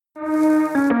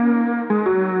Komiði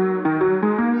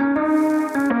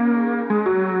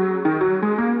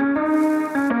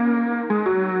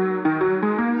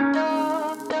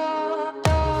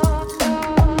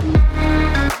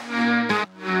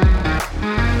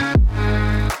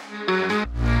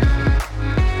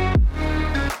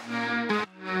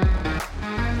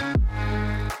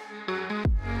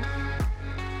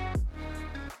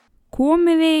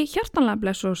hjartanlega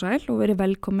blessu og sæl og verið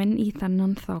velkomin í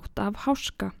þennan þátt af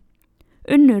Háska.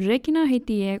 Unnur Regína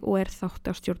heiti ég og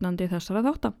þáttastjórnandi þessara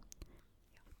þátta.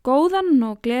 Góðan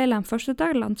og gleðilegan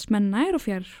föstudag landsmenn nær og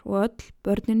fjær og öll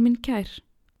börnin minn kær.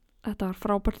 Þetta var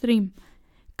frábært rím.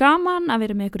 Gaman að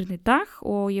vera með ykkur í dag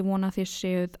og ég vona að þið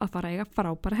séuð að fara eiga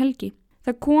frábæra helgi.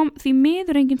 Það kom því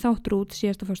miður engin þáttur út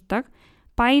síðasta föstudag,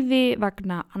 bæði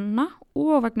vegna Anna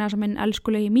og vegna þess að minn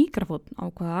elskulegi míkrafónn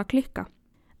ákvaða að klikka.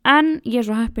 En ég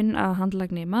svo heppin að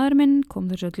handlagni maður minn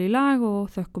kom þessu öllu í lag og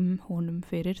þökkum honum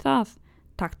fyrir það.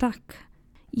 Takk.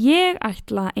 Ég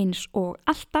ætla eins og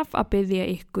alltaf að biðja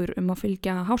ykkur að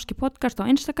fylgja Háski podcast á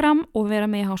Instagram og vera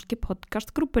með í Háski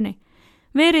podcast grúpunni.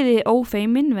 Veriði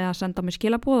ófeimin við að senda mér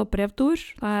skilaboð og bréfdúr,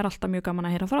 það er alltaf mjög gaman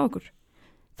að heyra frá okkur.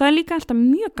 Það er líka alltaf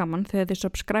mjög gaman þegar þið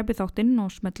subscribe þáttinn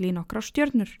og smelli í nokkra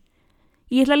stjörnur.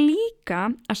 Ég ætla líka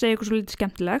að segja ykkur svo lítið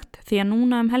skemmtilegt því að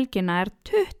núna helgina er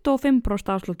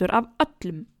 25% afsláttur af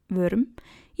öllum vörum.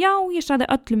 Já, ég sagði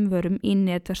öllum vörum í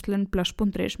netverslun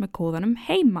blöss.is með kóðanum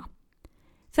HEIMA.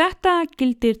 Þetta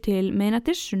gildir til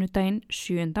miðnættis sunnudaginn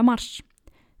 7. mars.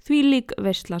 Þvílík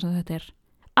veisla sem þetta er.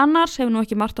 Annars hefur nú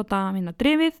ekki margt á daga mína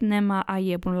drifið nema að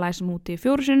ég er búin að læsa múti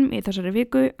 4 sinnum í þessari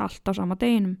viku allt á sama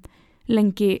deginum.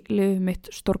 Lengi lifu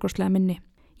mitt stórkostlega minni.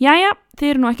 Jæja,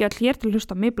 þið eru nú ekki öll hér til að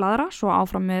hlusta mig bladra, svo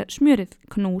áfram með smjörið,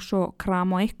 knús og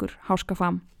kram á ykkur,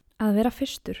 háskafam. Að vera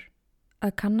fyrstur,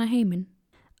 að kanna heiminn,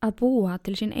 að búa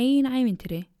til sín eigin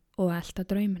ævintýri og að elta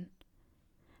drauminn.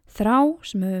 Þrá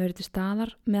sem hefur verið til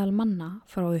staðar meðal manna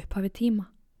frá upphafi tíma.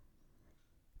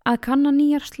 Að kanna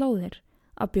nýjar slóðir,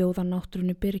 að bjóða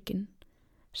náttúrunni byrgin,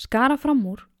 skara fram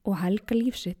úr og helga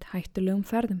lífsitt hættulegum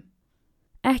ferðum.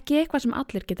 Ekki eitthvað sem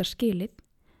allir geta skilið,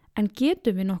 en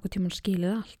getum við nokkuð tímann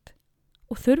skilið allt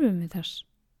og þurfum við þess.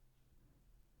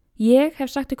 Ég hef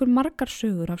sagt ykkur margar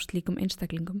sögur af slíkum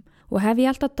einstaklingum og hef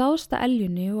ég alltaf dáðst að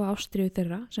eljunni og ástríðu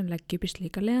þeirra sem leggja upp í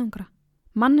slíka leiðangra.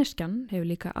 Manneskjan hefur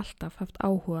líka alltaf haft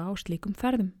áhuga á slíkum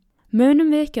ferðum.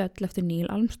 Munum við ekki öll eftir Neil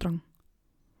Armstrong,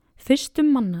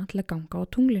 fyrstum manna til að ganga á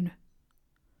tunglinu.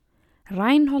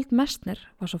 Reinhold Messner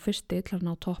var svo fyrsti til að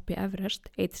ná toppi Everest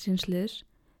eitt síns liðs,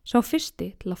 sá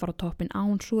fyrsti til að fara á toppin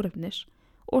án súrefnis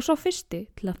og svo fyrsti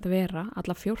til að vera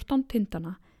alla 14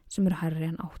 tindana sem eru hærri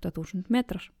en 8000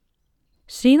 metrar.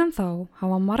 Síðan þá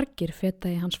hafa margir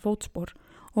fetað í hans fótspor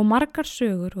og margar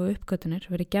sögur og uppgötunir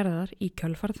verið gerðar í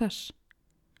kjölfar þess.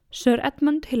 Sir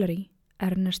Edmund Hillary,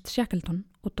 Ernest Shackleton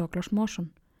og Douglas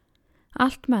Mawson.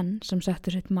 Allt menn sem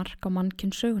settu sitt mark á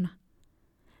mannkins söguna.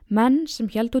 Menn sem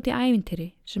héldu út í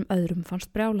ævintýri sem öðrum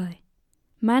fannst brjálaði.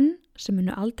 Menn sem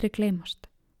munu aldrei gleymast.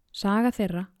 Saga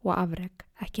þeirra og afrek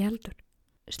ekki heldur.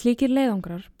 Slíkir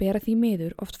leiðangrar bera því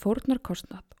miður oft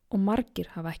fórnarkostnað og margir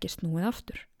hafa ekki snúið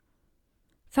aftur.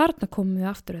 Þarna komum við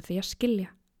aftur að því að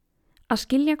skilja. Að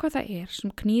skilja hvað það er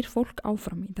sem knýr fólk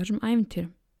áfram í þessum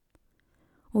ævintýrum.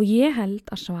 Og ég held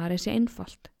að svarið sé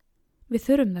einfalt. Við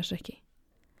þurfum þess ekki.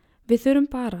 Við þurfum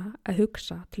bara að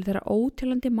hugsa til þeirra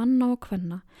ótilandi manna og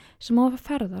kvenna sem hafa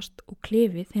ferðast og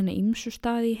klifið þennan ýmsu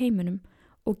staði í heiminum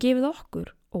og gefið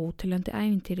okkur ótilandi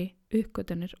ævintýri,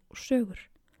 uppgötunir og sögur.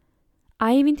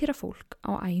 Ævintýra fólk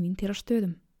á ævintýra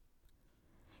stöðum.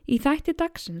 Í þætti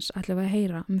dagsins ætlum við að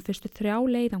heyra fyrstu 3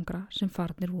 leiðangra sem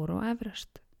farnir voru á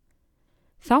Everest.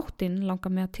 Þáttinn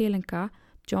langar með að tilenga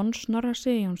John Snorra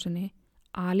Sigurjónssoni,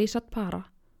 Ali Satpara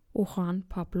og Juan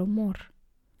Pablo Moore.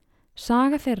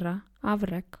 Saga þeirra,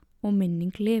 afrek og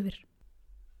minning lifir.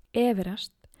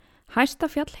 Everest, hæsta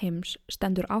fjall heims,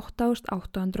 stendur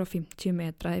 8850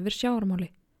 metra yfir sjávarmáli.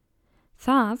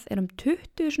 Það er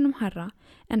 20 sinnum hærra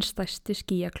en stærsti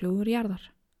skýjakljúfur jarðar.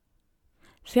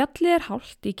 Fjallið er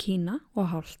hálft í Kína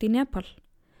og hálft í Nepal.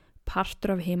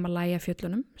 Partur af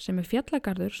Himalaya-fjöllunum sem er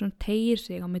fjallagarður sem teygir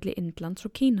sig á milli Indlands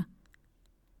og Kína.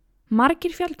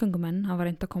 Margir fjallgöngumenn hafa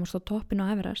reynt að komast á toppinn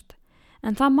á Everest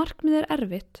en það markmið er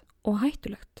erfitt og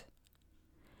hættulegt.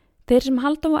 Þeir sem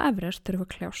halda á Everest þurfa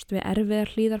að kljást við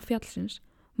erfiðar hlíðar fjallsins,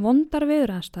 vondar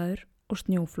veðuraðstæður og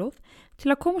snjóflóð til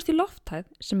að komast í lofthæð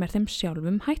sem er þeim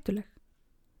sjálfum hættuleg.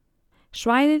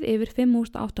 Svæðið yfir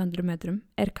 5800 metrum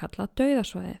er kallað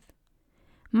dauðasvæðið.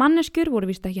 Manneskjur voru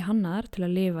víst ekki hannaðar til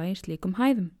að lifa í slíkum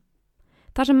hæðum.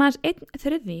 Það sem aðeins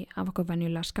 1/3 af okkur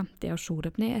venjulega skammti á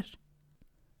súrefni er.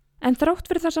 En þrátt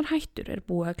fyrir þessar hættur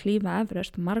búið að klífa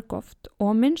Everest margoft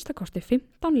og að minnstakosti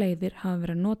 15 leiðir hafa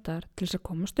verið notaðar til þess að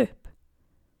komast upp.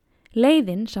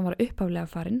 Leiðin sem var upphaflega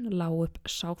farin lá upp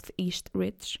South East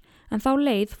Ridge en þá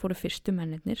leið fóru fyrstu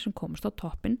mennirnir sem komast á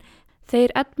toppinn,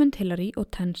 þeir Edmund Hillary og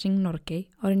Tenzing Norgay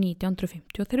árið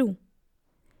 1953.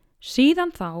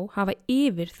 Síðan þá hafa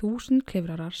yfir 1000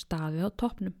 klifrarar staðið á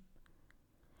toppnum.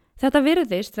 Þetta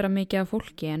virðist vera mikið af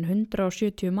fólki en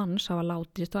 170 manns hafa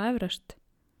látist á Everest.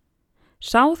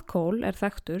 South Col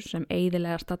þekktur sem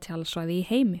eyðilegasta tjaldsvæði í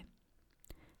heimi.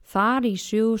 Þar í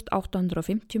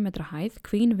 7850 metra hæð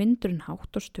hvín vindurinn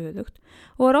hátt og stöðugt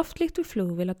og oft líkt við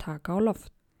flugvél að taka á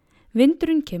loft.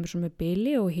 Vindurinn kemur svo með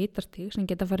bili og hitastig sem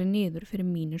geta farið niður fyrir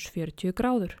 -40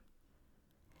 gráður.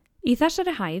 Í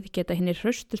þessari hæð geta hinir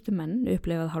hraustustu menn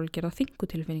upplifað hálfgerða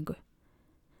þyngutilfinningu.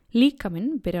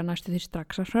 Líkaminn byrja næstu því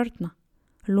strax að hrörna.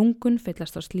 Lungun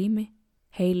fyllast af slími,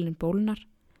 heilin bólnar.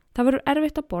 Það verður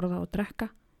erfitt að borða og drekka.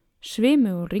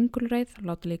 Svimi og ringulreið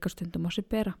láta líka stundum á sig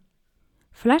bera.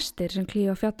 Flestir sem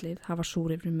klífa fjallið hafa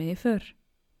súrefni með í för.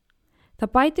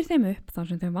 Það bætir þeim upp þann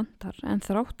sem þeim vantar en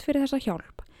þrátt fyrir þessa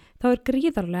hjálp þá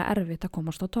gríðarlega erfitt að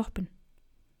komast á toppinn.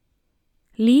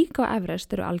 Lík á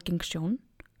Everest algeng sjón,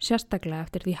 sérstaklega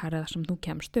eftir því hærða sem þú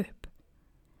kemst upp.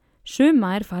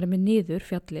 Suma farið með niður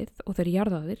fjallið og þeir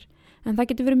jarðaðir en það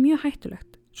getur verið mjög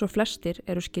hættulegt, svo flestir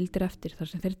skildir eftir þar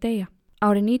sem þeir deyja.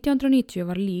 Árið 1990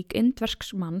 var lík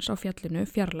indversks manns á fjallinu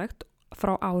fjarlægt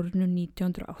frá árinu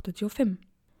 1985.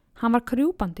 Hann var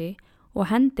krjúpandi og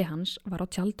hendi hans var á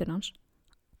tjaldinu hans,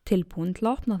 tilbúin til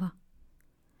að opna það.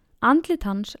 Andlit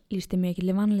hans lýsti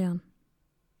mikilli vanlíðan.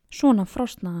 Svona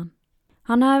frosnaði hann.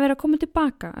 Hann hafði verið að koma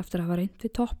tilbaka eftir að hafa reynt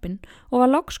við toppinn og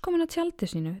var loks komin að tjaldi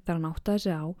sínu þegar hann áttaði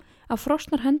sig á að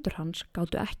frosnar hendur hans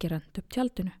gátu ekki rennt upp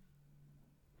tjaldinu.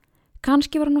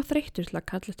 Kannski var hann á þreyttur til að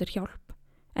kalla eftir hjálp,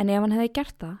 en ef hann hefði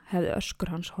gert það hefði öskur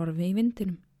hans horfið í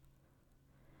vindinum.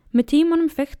 Með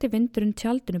tímanum feykti vindurinn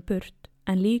tjaldinu burt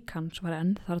en lík hans var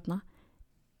enn þarna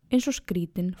eins og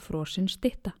skrítin frosin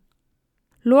stytta.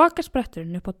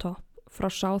 Lokaspretturinn upp á topp frá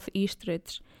South East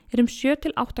Ridge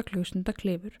 7-8 klukkustunda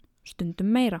klifur,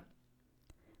 stundum meira.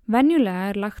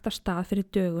 Venjulega lagt af stað fyrir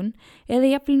dögun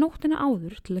eða jafnvel nóttina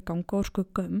áður til að ganga úr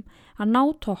skugga að ná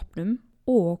toppnum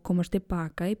og komast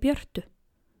tilbaka í björtu.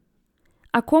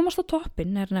 Að komast á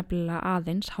toppinn nefnilega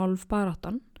aðeins hálf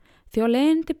baráttan því á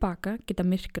leiðin tilbaka geta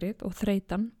myrkrið og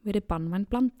þreytan verið banvæn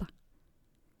blanda.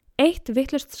 Eitt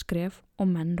vitlaust skref og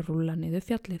menn rúlla niður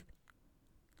fjallið.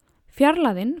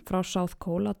 Fjarlægðin frá South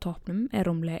Col að toppnum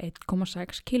rúmlega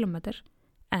 1,6 km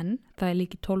en það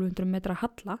líki 1200 metra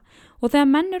halla og þegar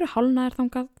menn hálfnaðir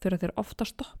þangað þurfa þeir ofta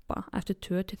að stoppa eftir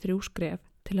 2-3 skref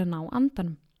til að ná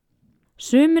andanum.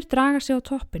 Sumir draga sig á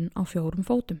toppinn á 4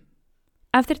 fótum.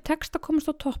 Ef þeir tekst að komast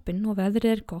á toppinn og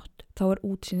veðrið gott þá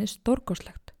útsýnið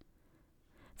stórkostlegt.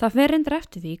 Það fer reyndar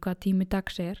eftir því hvað tími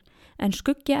dags en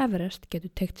skuggi Everest getur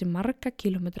teygt sig marga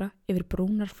kílómetra yfir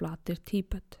brúnar flatir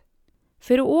Tíbet.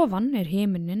 Fyrir ofan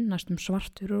himinninn næstum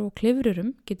svartur og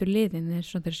klifrurum getur liðin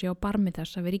eins og þeir séu á barmi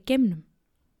þess að vera í geimnum.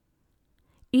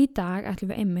 Í dag ætlum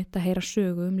við einmitt að heyra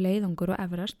sögu leiðangur og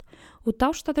Everest og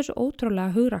dásta þessu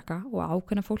ótrúlega hugrakka og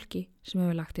ákveðna fólki sem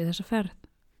hefur lagt í þessa ferð.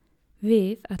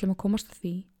 Við ætlum að komast að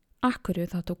því af hverju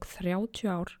það tók 30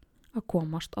 ár að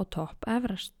komast á topp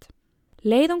Everest.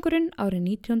 Leiðangurinn árið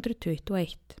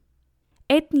 1921.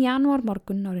 1. janúar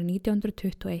morgun árið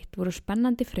 1921 voru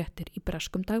spennandi fréttir í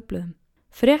breskum dagblöðum.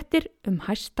 Fréttir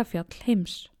hæsta fjall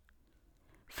heims.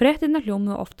 Fréttirnar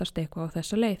hljómuðu oftast eitthvað á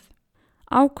þessa leið.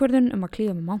 Ákvörðun að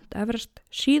klífa með Mount Everest,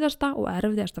 síðasta og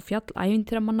erfiðasta fjall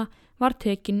ævintýramanna, var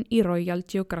tekin í Royal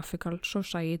Geographical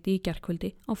Society í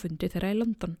gærkvöldi á fundi þeirra í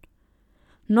London.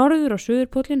 Norður- og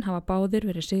suðurpóllinn hafa báðir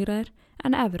verið sigraðir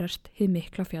en Everest hið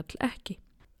mikla fjall ekki.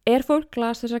 Fólk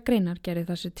las þessar greinar gerði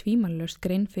þessi tvímælalaust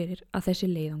grein fyrir að þessi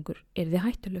leiðangur yrði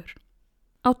hættulegur.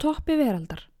 Á toppi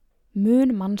veraldar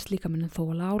mun mannslíkaminn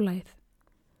þola álagið.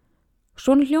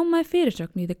 Svona hljómaði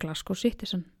fyrirsögn í The Glasgow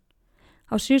Citizen.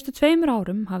 Á síðustu 2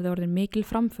 árum hafði orðið mikil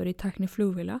framför í tækni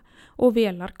flugvéla og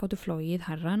vélar gátu flogið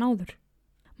hærra en áður.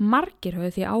 Margir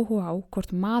höfðu því áhuga á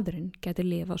hvort maðurinn geti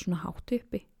lifað svona hátt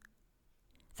uppi.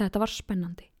 Þetta var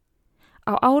spennandi.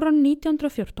 Á áran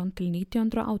 1914 til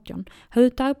 1918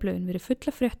 höfðu dagblöðin verið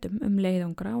fulla fréttum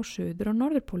leiðangra á Suður- og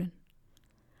Norðurpólinn.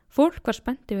 Fólk var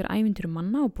spennt yfir ævintýrum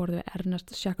manna á borð við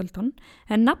Ernest Shackleton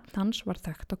en nafn hans var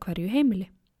þekkt á hverju heimili.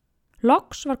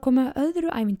 Loks var komið að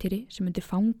öðru ævintýri sem myndi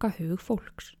fanga hug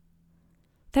fólks.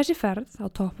 Þessi ferð á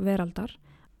topp veraldar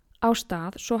á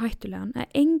stað svo hættulegan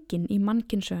að enginn í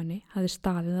mannkynsögunni hafði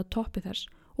staðið á toppi þess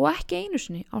og ekki einu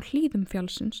sinni á hlíðum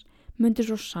fjallsins myndi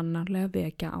svo sannarlega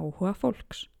vekja áhuga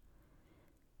fólks.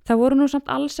 Það voru nú samt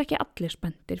alls ekki allir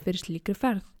spenntir fyrir slíkri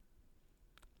ferð.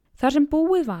 Þar sem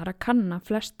búið var að kanna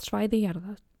flest svæði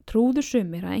jarðar, trúðu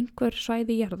sumir að einhver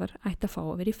svæði jarðar ætti að fá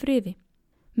að vera í friði.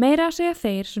 Meira að segja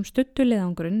þeir sem studdu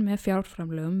leiðangurinn með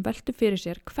fjárframlögum veltu fyrir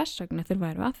sér hvers vegna þeir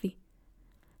væru að því.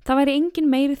 Það væri engin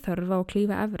meiri þörf á að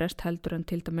klífa Everest heldur en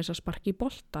til dæmis að sparki í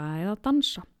bolta eða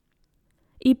dansa.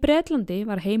 Í Bretlandi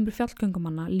var heimur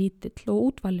fjallgöngumanna lítill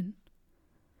og útvalinn.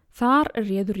 Þar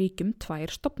réðu ríkjum 2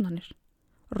 stofnanir,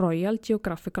 Royal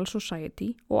Geographical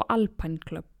Society og Alpine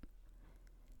Club.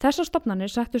 Þessar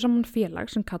stofnanir settu saman félag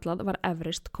sem kallað var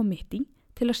Everest Committee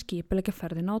til að skipuleggja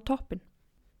ferðina á toppinn.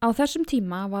 Á þessum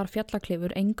tíma var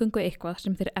fjallaklifur eingöngu eitthvað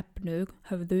sem þeir efnuðu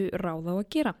höfðu ráð á að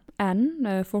gera. En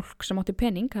fólk sem átti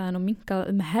pening hafði nú minnkað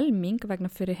helming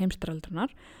vegna fyrir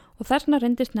heimsstyrjaldarinnar og þess vegna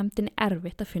reyndist nefndinni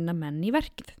erfitt að finna menn í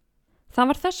verkið. Það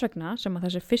var þess vegna sem að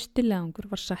þessi fyrsti leiðangur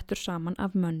var settur saman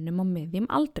af mönnum á miðjum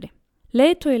aldri.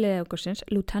 Leiðtogi leiðangursins,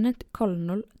 Lieutenant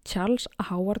Colonel Charles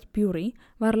Howard Bury,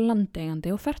 var landeigandi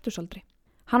á fertugsaldri.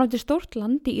 Hann átti stórt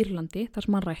land í Írlandi þar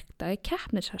sem hann ræktaði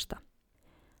keppnishesta.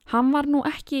 Hann var nú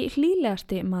ekki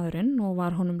hlýlegasti maðurinn og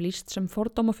var honum lýst sem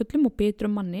fordómafullum og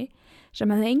bitrum manni sem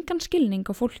hefði engan skilning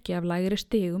á fólki af lægri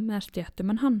stigum eða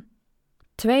stéttum en hann.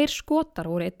 2 Skotar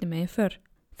voru einnig með í för,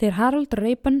 þeir Harold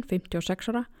Rayburn, 56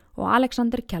 ára, og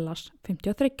Alexander Kellas,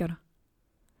 53 ára.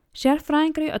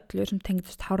 Sérfræðingar í öllu sem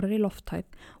tengdist hárri lofthæð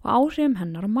og áhrifum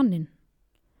hennar á mannin.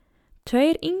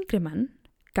 2 yngri menn,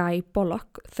 Guy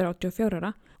Bullock, 34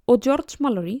 ára, og George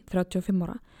Mallory, 35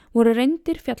 ára, voru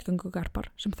reyndir fjallgöngugarpar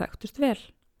sem þekktust vel.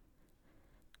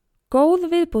 Góð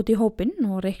viðbót í hópinn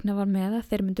og reikna var með að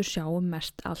þeir myndu sjá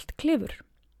mest allt klifur.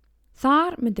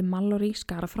 Þar myndi Mallory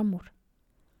skara fram úr.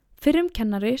 Fyrrum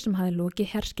kennari sem hafi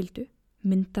lokið herskildu,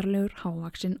 myndarlegur,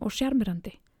 hávaxinn og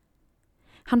sjarmirandi.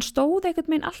 Hann stóð einhvern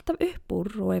veginn alltaf upp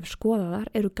úr og ef skoðaðar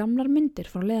eru gamlar myndir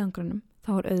frá leiðangrunum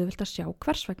þá auðvelt að sjá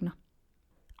hvers vegna.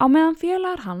 Á meðan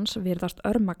félagar hans virðast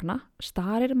örmagna,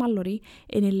 starir Mallory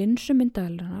inn í linsu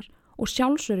myndavélarinnar og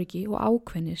sjálfsöryggi og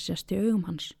ákveðni sést í augum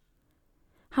hans.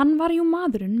 Hann var jú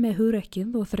maðurinn með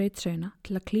hugrekkið og þrautsauna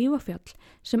til að klífa fjall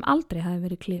sem aldrei hafi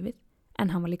verið klifið,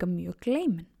 en hann var líka mjög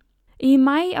gleyminn. Í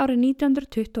maí árið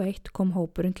 1921 kom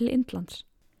hópurinn til Indlands.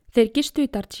 Þeir gistu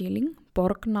í Darjeeling,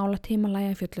 borg nálægt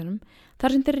Himalaya-fjöllunum,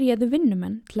 þar sem þeir réðu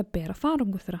vinnumenn til að bera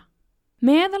farangur þeirra.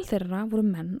 Meðal þeirra voru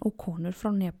menn og konur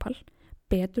frá Nepal,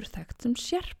 betur þekkt sem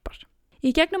sjerpar.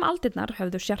 Í gegnum aldirnar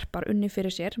höfðu sjerpar unni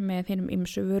fyrir sér með hinum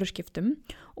ýmsu vöruskiptum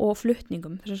og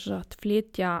flutningum, þess að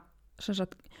flytja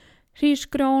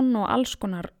hrísgrjón og alls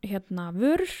konar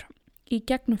vörur í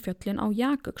gegnum fjöllin á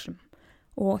jakauxum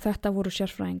og þetta voru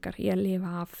sérfræðingar í að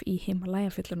lifa af í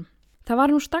Himalaya-fjöllunum. Það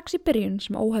var nú strax í byrjun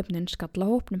sem óhefnin skall á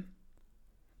hópnum.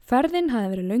 Ferðin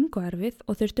hafði verið löng og erfið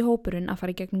og þurfti hópurinn að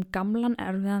fara í gegnum gamlan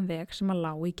erfiðan veg sem að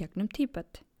lá í gegnum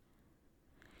Tíbet.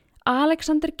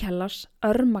 Alexander Kellas,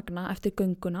 örmagna eftir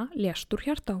gönguna, lést úr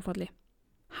hjartaáfalli.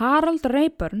 Harold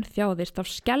Rayburn þjáðist af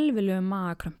skelfilegum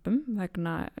magakrömpum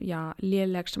vegna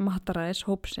lélegs mataræðis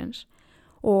hópsins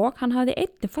og hann hafði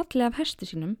einnig fallið af hesti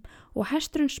sínum og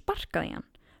hesturinn sparkaði hann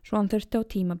svo hann þurfti á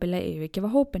tímabili að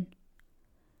yfirgefa hópinn.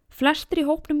 Flestir í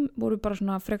hópnum voru bara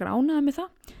svona frekar ánægðir með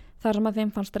það þar sem að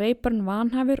þeim fannst Rayburn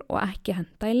vanhæfur og ekki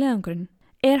henta í leiðangurinn.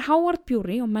 Howard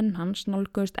Bury og menn hans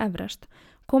nálguðust Everest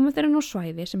komu þeir inn á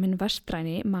svæði sem hinn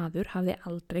vestræni maður hafði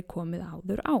aldrei komið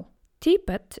áður á.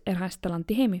 Tíbet hæsta land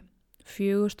í heimi,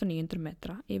 4900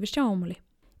 metra yfir sjávarmáli.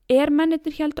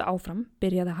 Mennirnir héldu áfram,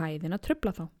 byrjaði hæðin að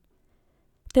trufla þá.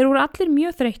 Þeir voru allir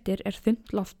mjög þreyttir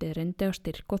þunnt loftið reyndi á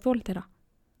styrk og þol þeirra.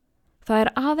 Það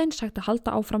aðeins hægt að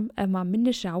halda áfram ef maður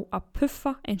minnir sig á að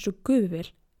puffa eins og gufuvél,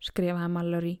 skrifaði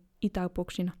Mallory í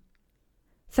dagbók sína.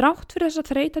 Þrátt fyrir þessa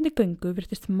þreytandi göngu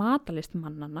virtist matarlyst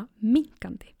mannanna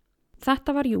minnkandi.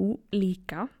 Þetta var jú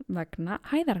líka vegna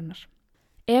hæðarinnar.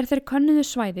 Þeir könnuðu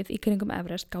svæðið í kringum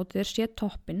Everest gátu þeir séð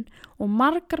toppinn og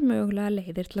margar mögulega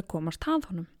leiðir til að komast að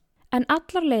honum. En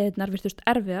allar leiðirnar virtust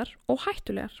erfiðar og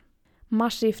hættulegar.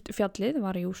 Massíft fjallið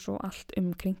var jú svo allt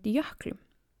umkringt í jöklum.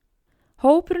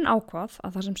 Hópurinn ákvað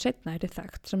að það sem seinna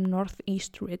þekkt sem North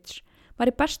East Ridge var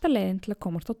í besta leiðin til að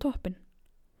komast á toppinn.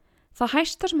 Það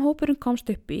hæsta sem hópurinn komst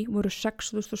upp í voru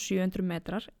 6700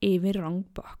 metrar yfir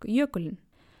Rongbuk jökulinn,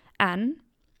 en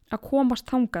að komast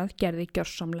þangað gerði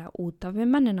gjörsamlega út af við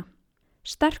mennina.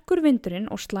 Sterkur vindurinn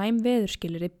og slæm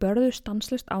veðurskilyrði börðu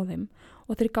stanslaust á þeim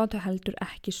og þeir gátu heldur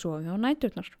ekki sofið á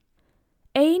næturnar.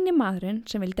 Eini maðurinn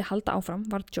sem vildi halda áfram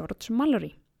var George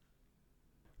Mallory.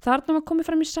 Þarna var komið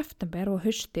fram í september og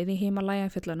haustið í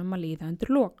Himalaya-fjöllunum að líða undir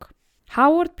lok.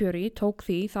 Howard Bury tók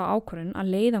því þá ákvörðun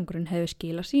að leiðangurinn hefði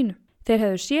skilað sínu. Þeir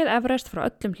hefðu séð Everest frá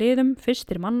öllum hliðum,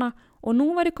 fyrstir manna og nú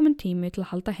væri komin tími til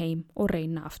að halda heim og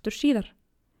reyna aftur síðar.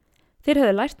 Þeir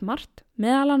höfðu lært margt,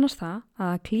 meðal annars það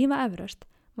að klífa Everest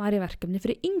var í verkefni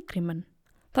fyrir yngri menn.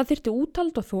 Það þyrfti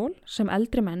úthald og þol sem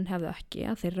eldri menn hefðu ekki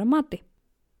að þeirra mati.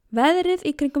 Veðrið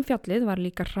í kringum fjallið var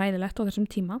líka hræðilegt á þessum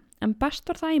tíma en best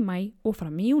var það í maí og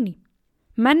fram í júní.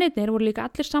 Mennirnir voru líka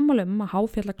allir sammála að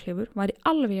háfjallaklifur væri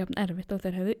alveg jafn erfitt og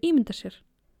þeir hefðu ímyndað sér.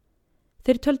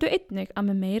 Þeir töldu einnig að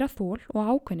með meira þol og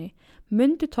ákveðni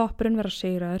myndi toppurinn vera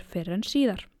sigraður fyrr en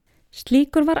síðar.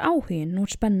 Slíkur var áhuginn og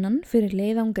spennan fyrir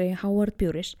leiðangri Howard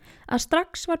Buris að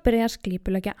strax var byrjað að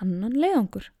skipuleggja annan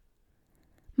leiðangur.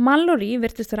 Mallory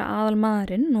virtist vera aðal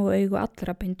maðurinn og augu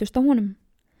allra beindust á honum.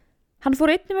 Hann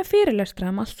fór einnig með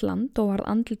fyrirlestra allt land og varð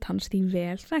andlit hans því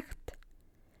vel þekkt.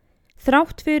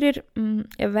 Þrátt fyrir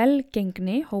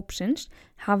velgengni hópsins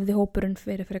hafði hópurinn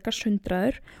fyrir frekar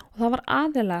sundraður og það var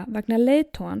aðalega vegna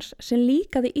leiðtogans sem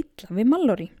líkaði illa við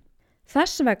Mallory.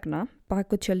 Þess vegna, bak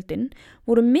við tjöldin,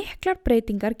 voru miklar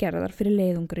breytingar gerðar fyrir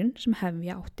leiðungurinn sem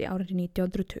hefja átti árið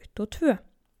 1922.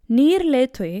 Nýr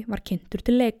leiðtogi var kynntur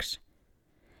til leiks.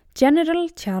 General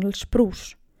Charles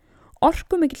Bruce,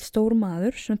 orkumikill stór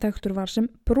maður sem þekktur var sem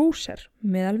Brucer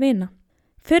meðal vina.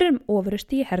 Fyrir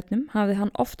ofursti í hernum hafði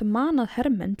hann oft manað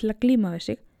hermenn til að glíma við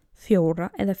sig 4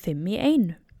 eða 5 í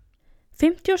einu.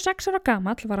 56 ára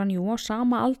gamall var hann jú á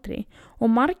sama aldri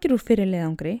og margir úr fyrir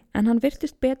leiðangri en hann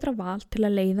virtist betra val til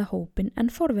að leiða hópin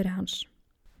en forveri hans.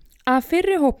 Af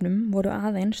fyrri hópnum voru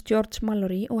aðeins George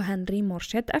Mallory og Henry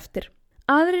Morshead eftir.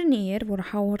 Aðrir nýjir voru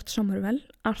Howard Somervell,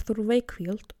 Arthur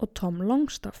Wakefield og Tom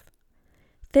Longstaff.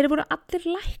 Þeir voru allir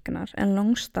læknar en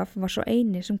Longstaff var svo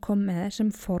eini sem kom með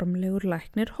sem formlegur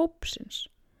læknir hópsins.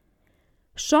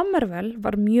 Somervell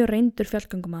var mjög reyndur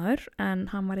fjallgöngumaður en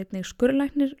hann var einnig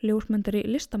skurðlæknir, ljósmyndari,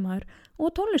 listamaður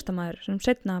og tónlistamaður sem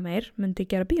seinna meir myndi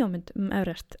gera bíómynd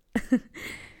Everest.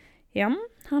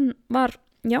 Hann var,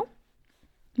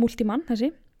 múltimann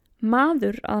þessi.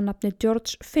 Maður að nafni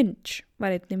George Finch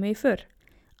var einnig með í för,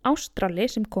 Ástrali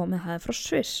sem komið hafði frá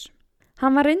Sviss.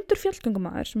 Hann var reyndur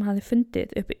fjallgöngumaður sem hafði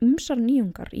fundið upp ýmsar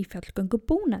nýjungar í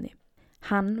fjallgöngubúnaði.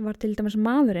 Hann var til dæmis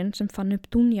maðurinn sem fann upp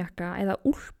dúnjakka eða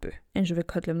úlpu eins og við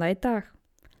köllum það í dag.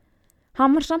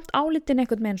 Hann var samt álitinn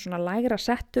einhvern veginn svona lægra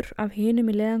settur af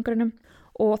hinum í leiðangrinum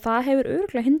og það hefur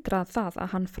örugglega hindrað það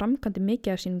að hann framkvæmdi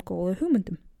mikið af sínum góðu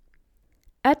hugmyndum.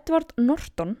 Edward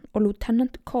Norton og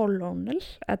Lieutenant Colonel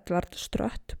Edward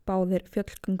Strutt, báðir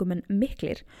fjallgöngumenn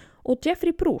miklir, og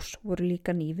Jeffrey Bruce voru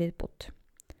líka ný viðbót.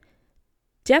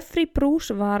 Jeffrey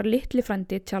Bruce var litli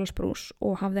frændi Charles Bruce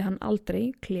og hafði hann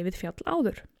aldrei klifið fjall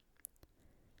áður.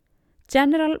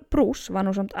 General Bruce var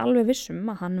nú samt alveg vissum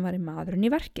að hann var maðurinn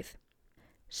í verkið.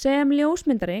 Sem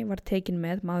ljósmyndari var tekin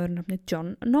með maðurnafni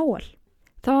John Noel.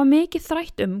 Það var mikið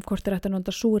þrætt hvort þeir ættu að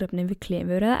nota súrefni við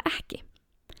klifur eða ekki.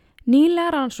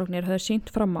 Nýlega rannsóknir höfðu sýnt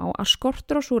fram á að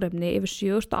skortur á súrefni yfir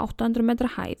 7800 metra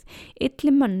hæð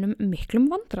ylli mönnum miklum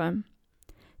vandræðum.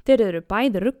 Þeir eru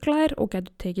bæði ruglaðir og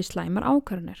getur tekið slæmar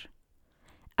ákvarðanir.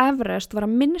 Everest var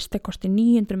að minnstakosti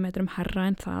 900 metrum hærra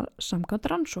en það samkvæmt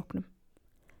rannsóknum.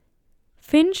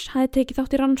 Finch hafði tekið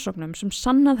þátt í rannsóknum sem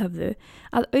sannað höfðu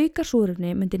að auka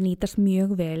súrefni myndi nýtast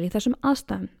mjög vel í þessum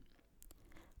aðstæðum.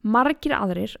 Margir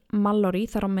aðrir, Mallory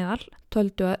þar á meðal,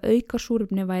 töldu að auka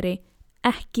súrefni væri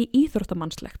ekki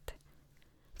íþróttamannslegt.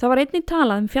 Það var einnig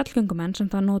talað fjallgöngumenn sem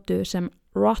það notuðu sem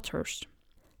rotters.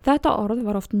 Þetta orð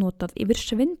var oft notað yfir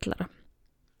svindlara.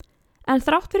 En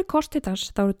þrátt fyrir kosti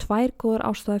þess þá eru 2 góðar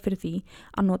ástæður fyrir því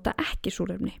að nota ekki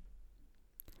súrefni.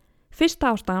 Fyrsta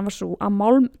ástæðan var svo að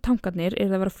málmtankarnir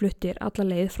yrðu að vera fluttir alla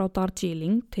leið frá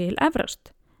Darjeeling til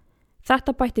Everest.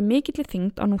 Þetta bætti mikilli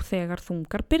þyngd á nú þegar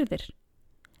þungar byrðir.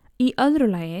 Í öðru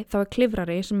lagi þá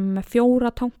klifrari sem með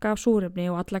 4 tanka af súrefni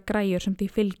og alla græjur sem því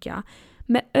fylgja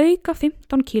með auka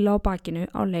 15 kíló á bakinu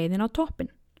á leiðin á toppin.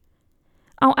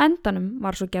 Á endanum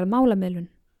var svo gerð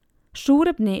málamiðlun.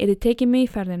 Súrefni yrði tekið með í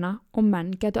ferðina og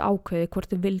menn getu ákveðið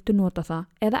hvort þau vildu nota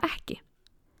það eða ekki.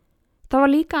 Það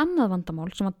var líka annað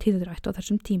vandamál sem var tíðrætt á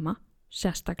þessum tíma,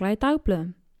 sérstaklega í dagblöðum.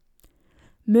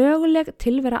 Möguleg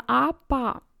tilvera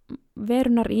apa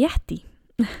verunar Yeti.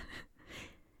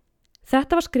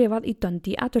 Þetta var skrifað í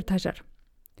Dundee Advertiser.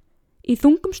 Í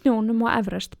þungum snjónum á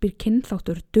Everest býr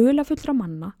kynþáttur dularfullra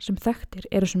manna sem þekktir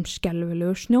eru sem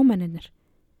skelfilegu snjómenninir.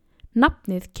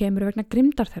 Nafnið kemur vegna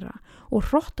grimmdar þeirra og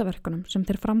hrottaverkunum sem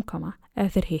þeir framkama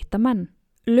ef þeir hitta menn.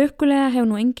 Lukkulega hefur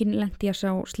nú enginn lent í að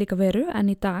sjá slíka veru en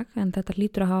í dag en þetta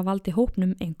hlýtur að hafa valdið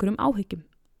hópnum einhverjum áhyggjum.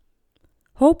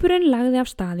 Hópurinn lagði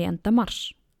af stað í enda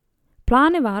mars.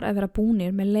 Planið var að vera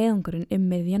búnir með leiðangurinn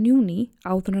miðjan júní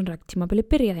áður en regntímabili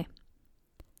byrjaði.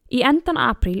 Í endan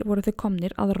apríl voru þau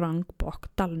komnir að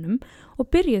Rangbok-dalnum og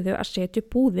byrjuðu að setja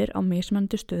búðir á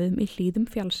mismunandi stöðum í hlíðum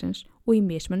fjallsins og í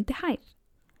mismunandi hæð.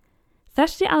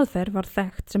 Þessi aðferð var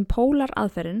þekkt sem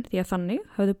pólaraðferðin því að þannig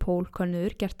höfðu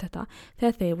pólkönnuður gert þetta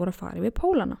þegar þeir voru að fara yfir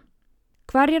pólana.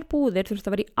 Hverjar búðir þurfti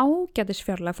að vera í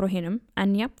ágætisfjarlægð frá hinum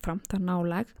en jafnframt þar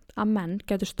nálægt að menn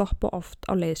gætu stoppa oft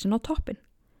á leið sinni á toppinn.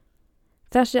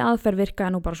 Þessi aðferð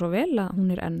virkaði nú bara svo vel að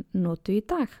hún enn notuð í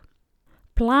dag.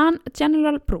 Plan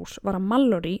General Bruce var að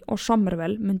Mallory og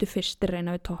Somervell myndu fyrstir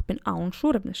reyna við toppinn án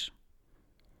súrefnis.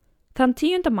 Þann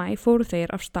 10. maí fóru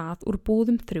þeir af stað úr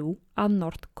búðum 3 að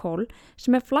North Col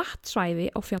sem flatt svæði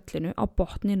á fjallinu á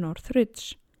botni North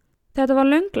Ridge. Þetta var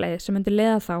löng leið sem myndi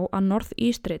leiða þá að North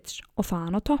East Ridge og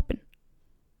þaðan á toppinn.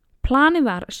 Planið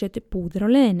var að setja búðir á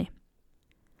leiðinni.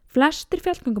 Flestir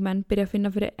fjallgöngumenn byrja að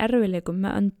finna fyrir erfiðleikum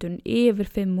með öndun yfir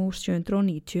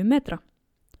 5.790 metra.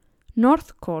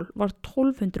 North Col var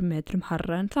 1200 metrum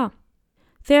hærra en það.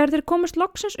 Þegar þeir komist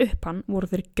loksins upp hann voru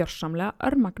þeir gjörsamlega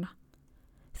örmagna.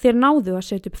 Þeir náðu að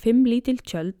setja upp 5 lítil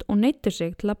tjöld og neyddu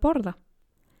sig til að borða.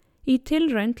 Í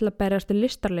tilraun til að berjast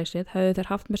listarleysið höfðu þeir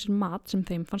haft með sér mat sem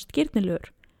þeim fannst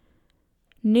girnilegur.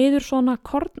 Niður svona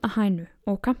kornahænu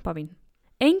og kampavín.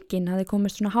 Enginn hafði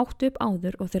komist svona hátt upp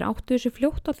áður og þeir áttu þessu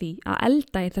fljótt á því að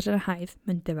elda í þessari hæð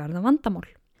myndi verða vandamál.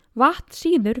 Vatn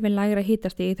síður við lægra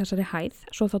hitastig í þessari hæð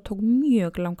svo það tók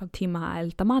mjög langan tíma að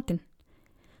elda matinn.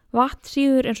 Vatn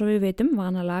síður eins og við veitum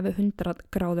vanalega við 100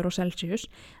 gráður á Celsius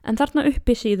en þarna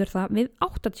uppi síður það við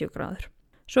 80 gráður.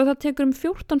 Svo það tekur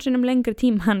 14 sinnum lengri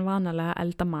tíma en vanalega að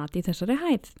elda mat í þessari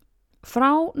hæð.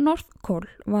 Frá North Col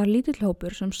var lítill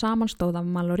hópur sem samanstóð af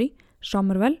Mallory,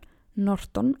 Somervell,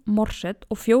 Norton, Morset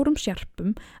og 4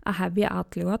 sérpum að hefja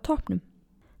atlögu að toppnum.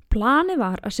 Planið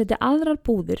var að setja aðrar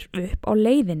búðir upp á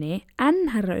leiðinni enn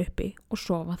herra uppi og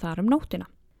sofa þar nóttina.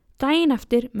 Daginn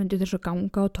eftir myndu þeir svo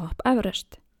ganga á topp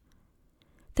Everest.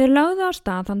 Þeir lögðu á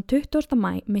stað þann 20.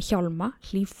 maí með hjálma,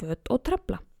 hlýföt og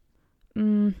trefla.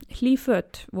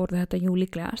 Hlýföt voru þetta jú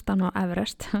líklega stann á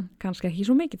Everest, kannski ekki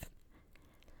svo mikið.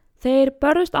 Þeir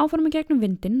börðust áfram í gegnum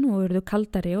vindinn og urðu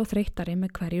kaldari og þreyttari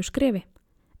með hverju skrefi.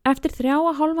 Eftir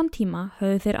 3,5 tíma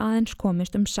höfðu þeir aðeins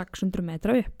komist 600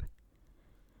 metra upp.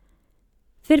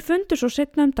 Þeir fundu svo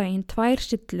seinna daginn 2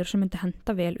 syllur sem myndi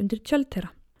henta vel undir tjöld þeirra.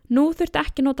 Nú þurfti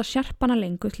ekki nota sjarpana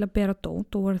lengur til að bera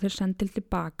dót og voru þeir sendil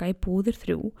tilbaka í búðir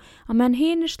 3 að menn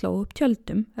hinir slóðu upp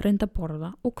tjöldum, reynda að borða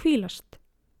og hvílast.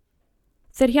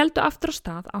 Þeir héldu aftur á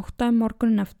stað 8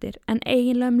 morgunin eftir en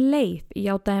eiginlega leið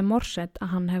játaði Morset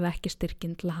að hann hefði ekki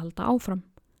styrkinn til að halda áfram.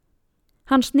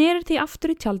 Hann snerir því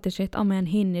aftur í tjaldið sitt á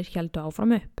meðan hinir héldu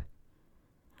áfram upp.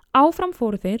 Áfram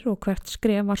fóru þeir og hvert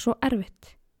skref var svo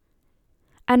erfitt.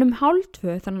 En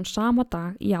 1:30 þannig sama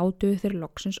dag játuðu þeir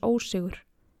loksins ósigur.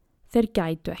 Þeir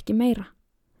gætu ekki meira.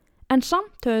 En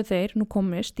samt höfðu þeir nú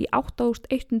komist í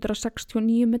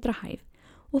 8.169 metra hæð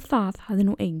og það hafði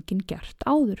nú enginn gert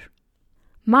áður.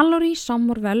 Mallory,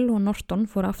 Somervell og Norton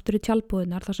fóru aftur í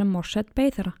tjaldbúðirnar þar sem Morset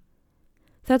beið þeirra.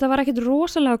 Þetta var ekkit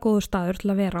rosalega góður staður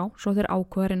til að vera á svo þeir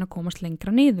ákveða að reyna að komast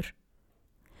lengra niður.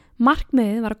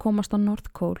 Markmiðið var að komast á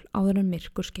North Col áður en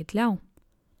myrkur skylli á.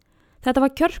 Þetta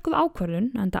var kjörkuð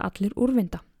ákvörðun enda allir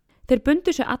úrvinda. Þeir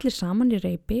bundu sig allir saman í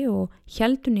reipi og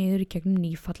héldu niður í gegnum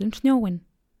nýfallin snjóin.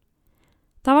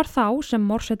 Það var þá sem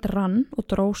Morset rann og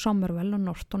dró Somervell og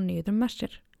Norton niður með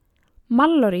sér.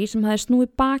 Mallory sem hafði snúið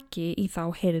baki í þá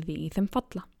heyrði í þeim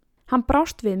falla. Hann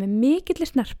brást við með mikilli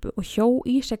snerpu og hjó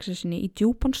í sexi sinni í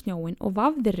djúpan snjóin og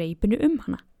vafði reipinu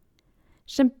hana.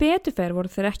 Sem betur fer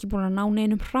voru þeir ekki búin að ná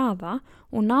neinum hraða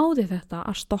og náði þetta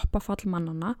að stoppa fall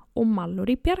mannana og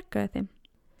Mallory bjargaði þeim.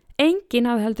 Enginn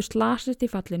hafði heldur slasist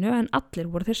í fallinu en allir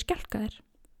voru þeir skelkaðir.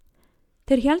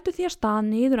 Þeir héldu því að stað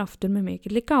niður aftur með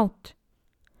mikilli gát.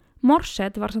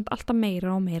 Morset var samt alltaf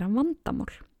meira og meira vandamál.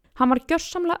 Hann var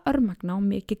gjörsamlega örmagna og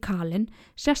mikið kalinn,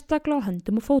 sérstaklega á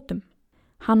höndum og fótum.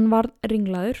 Hann var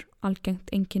ringlaður,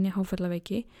 algengt einkenni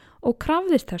háfjallaveiki og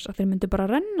krafðist þess að þeir myndu bara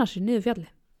renna sér niður fjalli.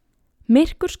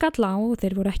 Myrkur skall á og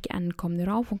þeir voru ekki enn komnir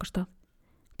á áfangastað.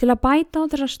 Til að bæta á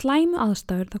þessar slæmu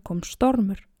aðstæður það kom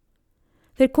stormur.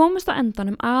 Þeir komist á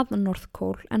endanum að North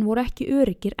Col en voru ekki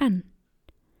öryggir enn.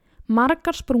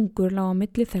 Margar sprungur lágu á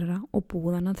milli þeirra og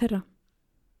búðana þeirra.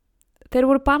 Þeir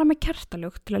voru bara með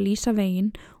kertaljótt til að lýsa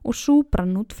veginn og sú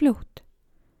brann út fljótt.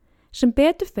 Sem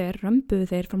betur fer römbuðu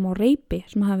þeir fram á reipi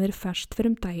sem hafi verið fest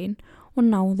fyrir daginn og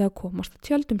náðu að komast að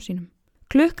tjöldum sínum.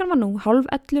 Klukkan var nú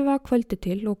 10:30 að kvöldi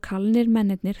til og kalnir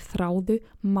mennirnir þráðu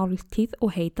máltíð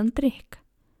og heitan drykk.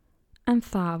 En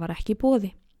það var ekki í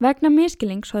boði. Vegna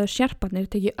miskilnings höfðu sérparnir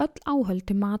tekið öll áhöld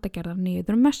til matagerðar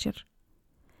niður með sér.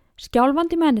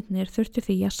 Skjálfandi mennirnir þurftu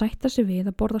því að sætta sig við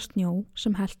að borða snjó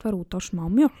sem hellt var út á smá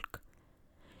mjólk.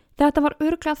 Þetta var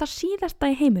örugglega það síðasta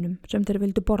í heiminum sem þeir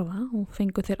vildu borða og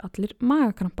fengu þeir allir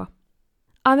magakrampa.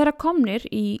 Að vera komnir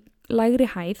í lægri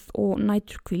hæð og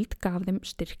næturhvíld gaf þeim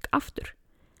styrk aftur.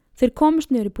 Þeir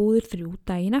komust niður í búðir 3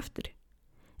 daginn eftir.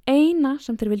 Eina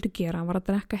sem þeir vildu gera var að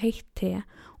drekka heitt te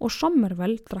og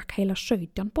Somervell drakk heila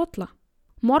 17 bolla.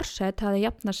 Morset hafði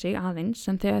jafnað sig aðeins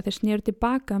en þegar þeir snéru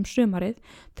tilbaka sumarið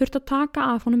þurfti að taka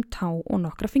af honum tá og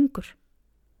nokkra fingur.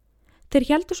 Þeir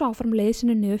héldu svo áfram leið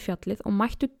sinni niður fjallið og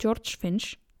mættu George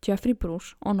Finch, Jeffrey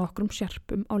Bruce og nokkrum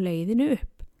sérpum á leiðinu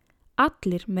upp.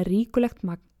 Allir með ríkulegt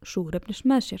magn súrefnis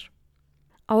með sér.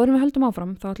 Áður en við höldum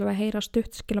áfram þá ætlum við að heyra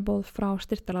stutt skilaboð frá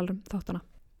styrktaraðilum þáttana.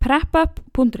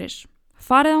 Prepup.is.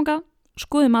 Farið þangað,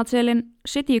 skoðið matseðilinn,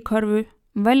 sitjið í körfu,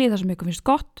 veljið það sem ykkur finnst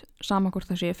gott, sama hvort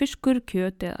það sé fiskur,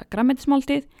 kjöt eða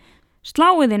grænmetismáltíð,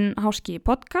 sláið inn Háski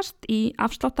podcast í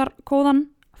afsláttarkóðan,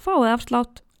 fáið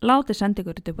afslátt, látið senda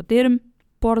ykkur upp á dyrum,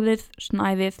 borðið,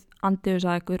 snæðið, andiðus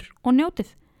að ykkur og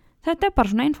njótið. Þetta bara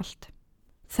svona einfalt.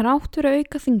 Þrátt fyrir að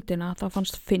auka þyngdina þá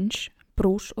fannst Finch,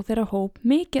 Bruce og þeirra hóp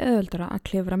mikið auðveldara að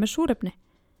klifra með súrefni.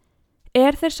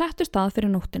 Þeir settu stað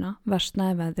fyrir nóttina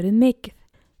versnaði veðrið mikið.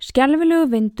 Skelfilegu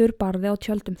vindur barði á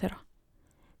tjöldum þeirra.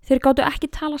 Þeir gátu ekki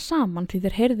tala saman því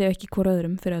þeir heyrðu ekki hvor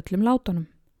öðrum fyrir öllum látunum.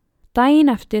 Daginn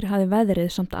eftir hafði veðrið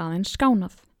samt aðeins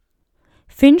skánað.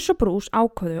 Finch og Bruce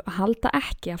ákváðu að halda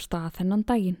ekki af stað þennan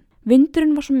daginn.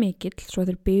 Vindurinn var svo mikill svo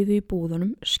þeir biðu í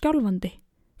búðunum skjálfandi.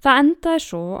 Það endaði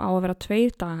svo á að vera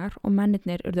 2 dagar og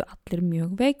mennirnir urðu allir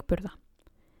mjög veikburða.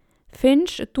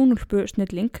 Finch dúnulpu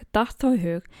snilling datt þá í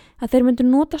hug að þeir myndu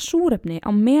nota súrefni á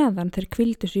meðan þeir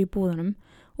hvíldu sig í búðunum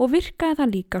og virkaði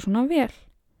það líka svona vel.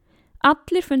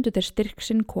 Allir fundu þeir styrk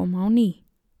sinn koma á ný.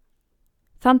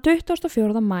 Þann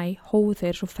 24. maí hófu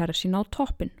þeir svo ferð sína á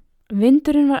toppinn.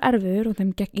 Vindurinn var erfiður og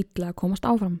þeim gekk illa að komast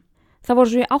áfram. Það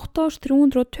voru svo í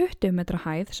 8320 metra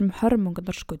hæð sem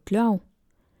hörmungarnar skullu á.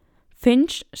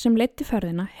 Finch sem leiddi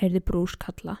ferðina heyrði Bruce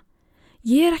kalla: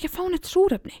 "Ég ekki að fá neitt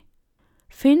súrefni."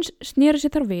 Finch sneri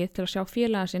sér þar við til að sjá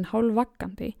félaga sinn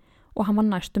hálfvaggandi og hann var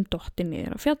næstum dottinn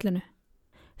niður á fjallinu.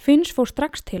 Finch fór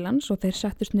strax til hans og þeir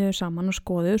settust niður saman og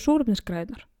skoðuðu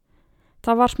súrefnisgræðunar.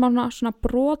 Það var svona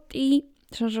brot í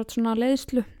svona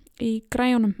leiðslu í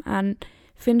græjunum en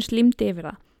Finch límdi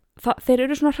yfir það. Þeir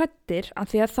eru svona hræddir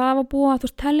af því að það var búið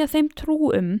að telja þeim trú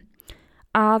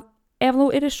að ef þú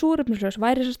yrðir súrefnislaus,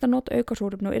 væri sérst að nota auka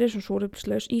súrefni og yrðir svo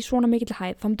súrefnislaus í svona mikill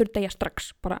hæð, þá myndur deyja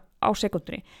strax, bara á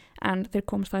sekundri. En þeir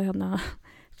komast það þarna að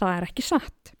það ekki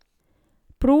satt.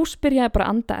 Bruce byrjaði bara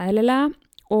að anda eðlilega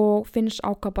og Finch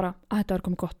ákvað bara að þetta var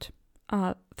komið gott,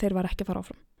 að þeir var ekki að fara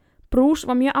áfram. Bruce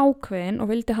var mjög ákveðinn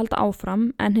og vildi halda áfram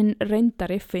en hinn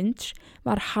reyndari Finch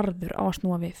var harður á að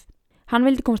snúa við. Hann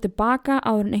vildi komast tilbaka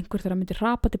áður en einhver þeirra myndi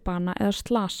rapa til bana eða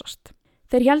slasast.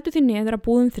 Þeir héldu því niður að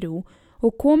búðum 3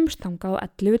 og komust þangað á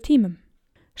 11 tímum.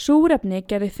 Súrefni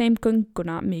gerði þeim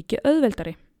gönguna mikið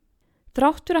auðveldari.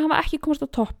 Þrátt fyrir að hafa ekki komast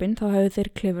á toppinn þá hefðu þeir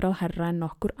klifrað hærra en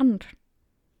nokkur annar.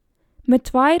 Með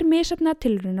 2 misjafnar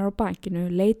tilraunar á bakinu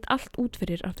leit allt út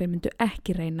fyrir að þeir myndu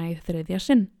ekki reyna í 3.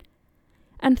 sinn.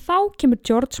 En þá kemur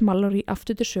George Mallory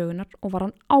aftur til sögunar og var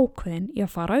hann ákveðinn í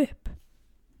að fara upp.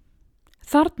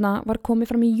 Þarna var komið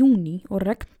fram í júní og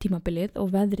regntímabilið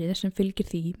og veðrið sem fylgir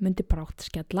því myndi brátt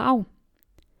skella á.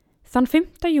 Þann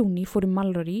 5. júní fóru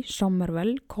Mallory,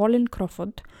 Somervell, Colin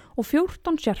Crawford og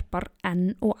 14 sjerpar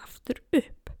enn og aftur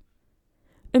upp.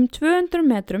 200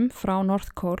 metrum frá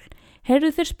North Col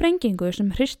heyrðu þeir sprengingu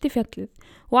sem hristi fjallið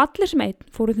og allir sem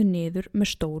einn fóru þau niður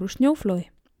með stóru snjóflóði.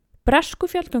 Bresku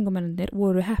fjallgöngumennir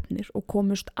voru heppnir og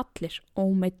komust allir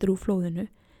ómeiddir úr flóðinu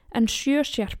en 7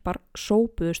 sjerpar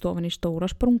sópuðust ofan í stóra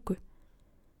sprungu.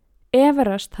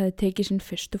 Everest hafði tekið sinn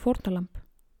fyrstu fórnalamb.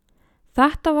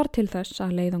 Þetta var til þess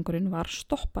að leiðangurinn var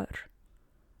stoppaður.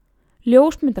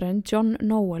 Ljósmyndarinn John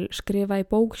Noel skrifaði í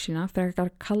bók sína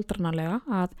frekar kaldranarlega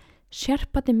að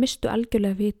sjerpati mistu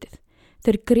algjörlega vitið.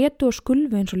 Þeir grétu og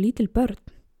skulfu eins og lítil börn.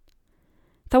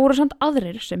 Það voru samt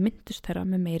aðrir sem myndust þeirra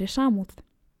með meiri samúð.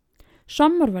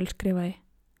 Somervell skrifaði: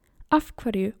 Af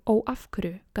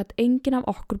hverju gat enginn af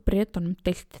okkur Bretunum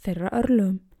deilt þeirra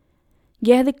örlögum?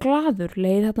 Ég hefði glaður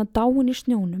leið þarna dáin í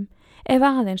snjónum ef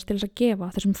aðeins til þess að gefa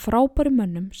þessum frábæru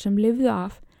mönnum sem lifðu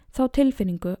af þá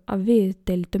tilfinningu að við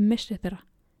deildum missið þeirra.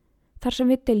 Þar sem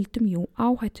við deildum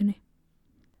áhættunni.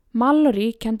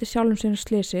 Mallory kendi sjálfum sér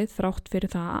slysið þrátt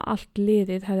fyrir það að allt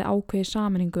liðið hefði ákveðið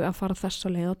sameiningu að fara þessa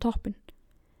leið á toppinn.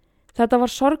 Þetta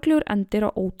var sorglegur endir á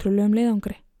ótrúlegum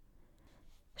leiðangri.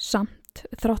 Samt,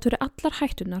 þrátt fyrir allar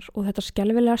hættunar og þetta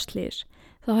skelfilega slys,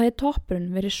 þá hefði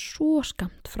toppurinn verið svo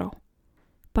skammt frá.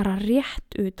 Bara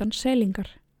rétt utan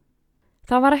seilingar.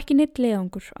 Það var ekki neitt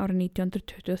leiðangur árið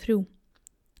 1923.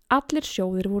 Allir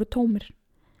sjóðir voru tómir.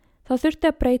 Það þurfti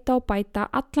að breyta og bæta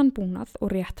allan búnað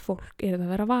og rétt fólk yrði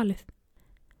að vera valið.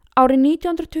 Árið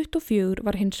 1924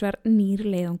 var hins vegar nýr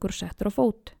leiðangur settur á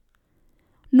fót.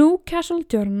 Newcastle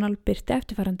Journal birti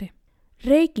eftirfarandi.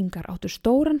 Reykingar áttu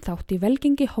stóran þátt í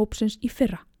velgengi hópsins í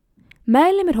fyrra.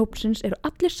 Meðlimir hópsins eru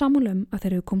allir sammála að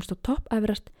þeir eru komst á topp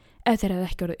Everest ef þeir hefði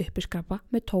ekki orðið uppiskrapa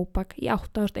með tóbak í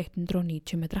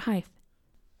 8190 metra hæð.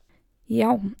 Já,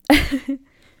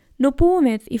 nú búum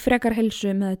við í frekar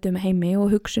heilsu með þetta heimi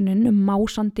og hugsunin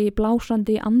másandi,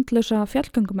 blásandi, andlausa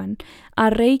fjallgöngumenn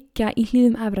að reykja í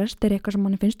hlíðum Everest eitthvað sem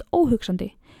manni finnst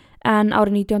óhugsandi. En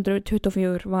árið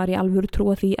 1924 var ég alvöru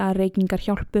trúa því að reykingar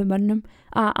hjálpuðu mönnum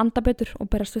að anda betur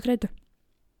og berast við þreytu.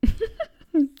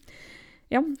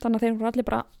 Já, þannig að þeir voru allir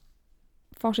bara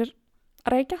fá sér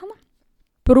að reykja hana.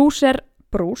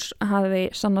 Bruce hafði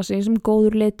sannað sig sem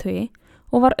góður leiðtogi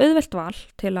og var auðvelt val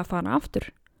til að fara aftur.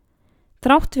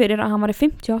 Þrátt fyrir að hann var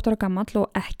 58 ára gamall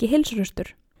og ekki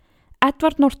heilsurhraustur.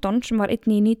 Edward Norton sem var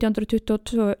einn í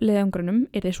 1922 leiðangrunum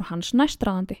yrði svo hans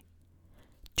næstráðandi.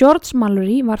 George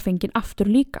Mallory var fenginn aftur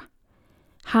líka.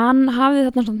 Hann hafði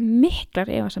þarna svona miklar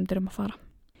efasemdir að fara.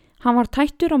 Hann var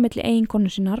tættur á milli eiginkonu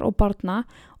sinnar og barna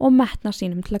og metna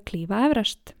sínum til að klífa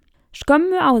Everest.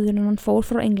 Skömmu áður en hann fór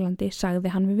frá Englandi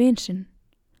sagði hann við vin sinn.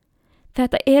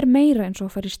 Þetta er meira eins og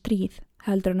að fara í stríð,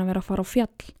 heldur en að vera að fara á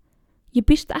fjall. Ég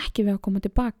býst ekki við að koma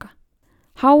tilbaka.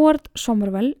 Howard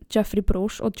Somervell, Jeffrey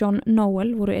Bruce og John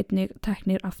Noel voru einnig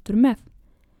teknir aftur með.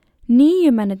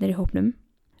 9 mennirnir í hópnum,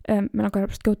 menn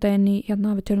okkar skjóta inn í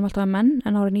hérna við tölum alltaf menn,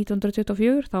 en árið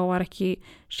 1924 þá var ekki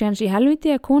séns í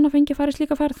helviti að kona fengi að fara í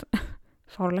slíka ferð.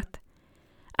 Fárlegt.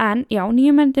 En já,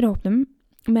 9 mennirnir í hópnum,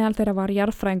 meðal þeirra var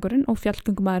jarðfræðingurinn og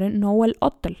fjallgöngumæðurinn Noel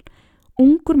Oddell,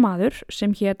 ungur maður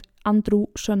sem hét Andrew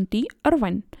Sunday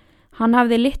Irvine. Hann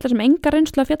hafði litla sem enga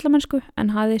reynslu af fjallamennsku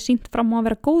en hafði sýnt fram á að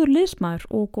vera góður liðsmaður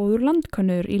og góður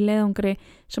landkönnuður í leiðangri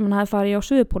sem hann hafði farið á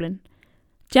Suðurpólinn.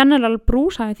 General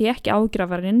Bruce hafði því ekki áhyggjur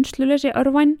að vera reynsluleysi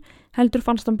Irvine, heldur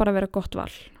fannst hann bara vera gott val.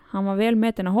 Hann var vel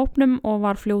metinn á hópnum og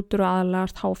var fljótur að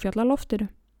aðlagast háfjallaloftinu.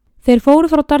 Þeir fóru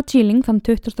frá Darjeeling þann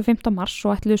 25. mars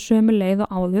og ætluðu sömu leið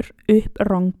og áður upp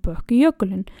Rongbuk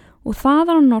jökulinn og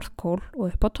þaðan á North Col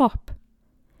og upp á topp.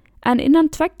 En innan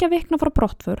 2 vikna frá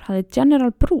brottför hafði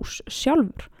General Bruce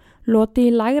sjálfur lotið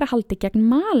í lægra haldi gegn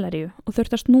malaríu og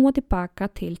þurfti að snúa tilbaka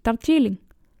til Darjeeling.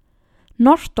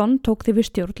 Norton tók því við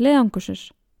stjórn leiðangursins.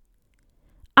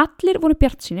 Allir voru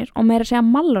bjartsýnir og meira að segja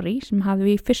Mallory sem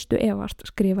hafði í fyrstu efast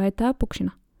skrifaði dagbók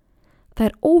sína. Það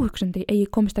er óhugsandi að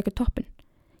ég komist ekki toppin.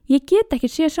 Ég get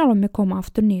ekki séð sjálf mig koma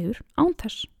aftur niður án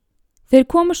þess. Þeir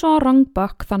komu svo á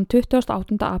Rongbuk þann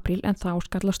 28. apríl en þá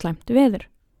skall slæmt veður.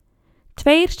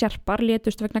 2 sjarpar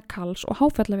létust vegna kals og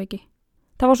háfjallaveiki.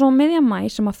 Það var svo miðjan maí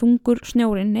sem að þungur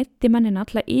snjórinn neyddi mennina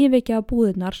til að yfirgefa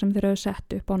búðirnar sem þeir höfðu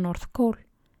sett upp á North Col.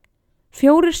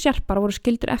 4 sjarpar voru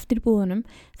skildir eftir í búðunum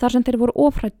þar sem þeir voru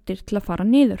ofhræddir til að fara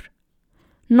niður.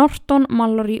 Norton,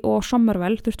 Mallory og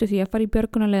Somervell þurftu því að fara í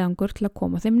björgunarleiðangur til að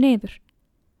koma þeim niður.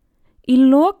 Í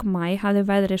lok maí hafði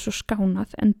veðrið svo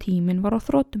skánað en tíminn var á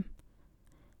þrotum.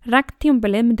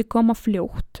 Regntímabilið myndi koma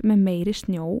fljótt með meiri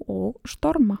snjó og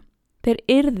storma. Þeir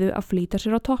yrðu að flýta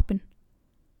sér á toppin.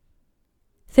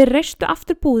 Þeir reistu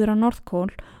aftur búðir á North Col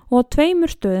og á 2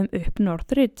 stöðum upp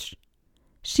North Ridge.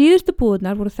 Síðustu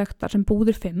búðirnar voru þekktar sem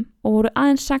búðir 5 og voru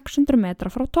aðeins 600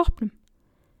 metra frá toppnum.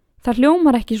 Það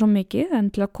hljómar ekki svo mikið en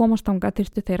til að komast þangað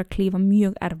þyrftu þeir að klífa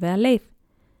mjög erfiða leið.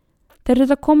 Þeir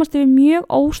þurftu að komast yfir mjög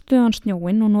óstöðan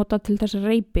snjóin og nota til þess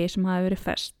reipi sem hafi verið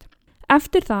fest.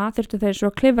 Eftir það þurftu þeir svo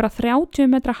að klifra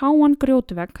 30 metra háan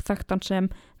grjótuvegg þekktan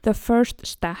sem The First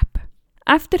Step.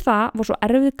 Eftir það var svo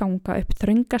erfið ganga upp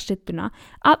þrönga sittuna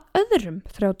að öðrum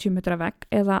 30 metra vegg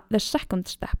eða The Second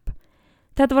Step.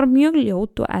 Þetta var mjög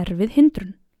ljót og erfið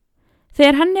hindrun.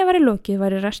 Þegar henni væri lokið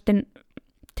væri restin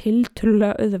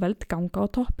tiltölulega auðveld ganga á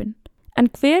toppin.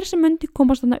 En hver sem myndi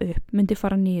komast þarna upp myndi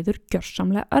fara niður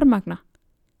gjörsamlega örmagna.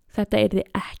 Þetta yrði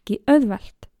ekki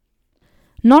auðvelt.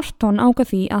 Norton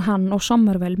ákvað því að hann og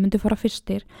Somervell myndi fara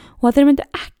fyrstir og að þeir myndi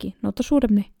ekki nota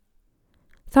súrefni.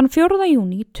 Þann 4.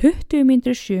 júní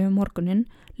 7:20 morgunin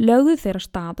lögðu þeir af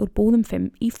stað úr búðum 5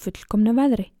 í fullkomnu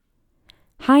veðri.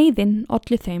 Hæðin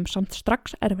olli þeim samt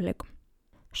strax erfiðleikum.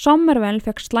 Somervell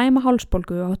fekk slæma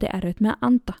hálsbólgu og átti erfitt með að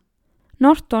anda.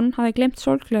 Norton hafði gleymt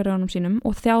sólgleraugunum sínum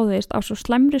og þjáðist af svo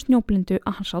slæmri snjóblindu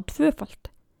að hann sá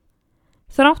 2-falt.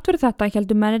 Þrátt fyrir þetta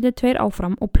héldu mennirnir 2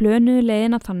 áfram og plönuðu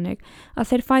leiðina þannig að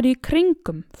þeir færu í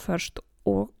kringum First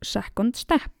og Second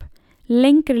Step,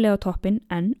 lengri leið á toppin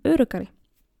en öruggari.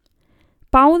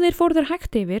 Báðir fóru þeir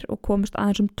hægt yfir og komust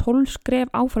aðeins 12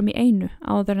 skref áfram í einu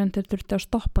áður en þeir þurfti að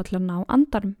stoppa til að ná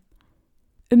andarum.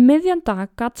 Miðjan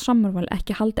dag gat Somervell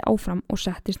ekki haldið áfram og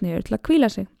settist niður til að hvíla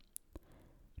sig.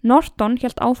 Norton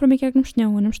hélt áfram í gegnum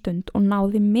snjóinum stund og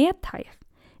náði methæð,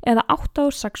 eða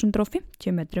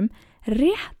 8650 metrum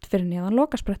rétt fyrir neðan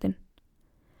lokasprettin.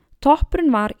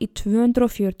 Toppurinn var í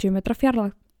 240 metra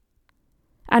fjarlægð.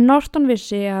 En Norton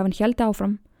vissi að ef hann héldi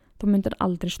áfram, þá myndi hann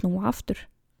aldrei snúa aftur.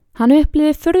 Hann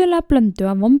upplifði furðulega blöndu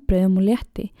af vonbrigðum og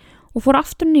létti og fór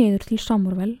aftur niður til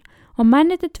Somerville og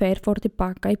mennirnir 2 fóru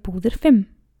tilbaka í búðir 5.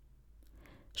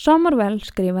 Somerville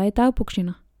skrifaði í dagbók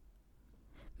sína: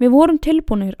 Við vorum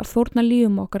tilbúnir að fórna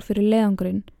lífum okkar fyrir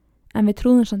leiðangurinn, en við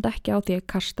trúðum samt ekki á því að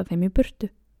kasta þeim í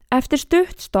burtu. Eftir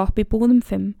stutt stopp í búðum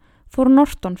 5 fór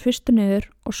Norton fyrstu niður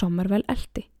og Somerville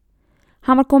elti.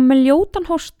 Hann var kominn með ljótan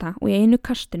hósta og í einu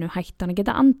kastinu hætti hann að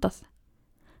geta andað.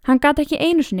 Hann gat ekki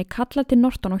einu sinni kallað til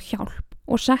Norton á hjálp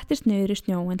og settist niður í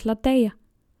snjóinn til að deyja.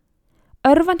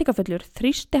 Örvæntingafullur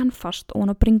þrýsti hann fast ofan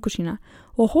á bringu sína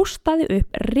og hóstaði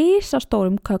upp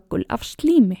risastórum köggul af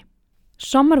slími.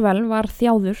 Somerville var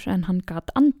þjáður en hann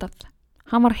gat andað.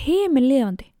 Hann var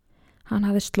himinlifandi. Hann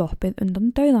hafði sloppið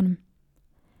undan dauðanum.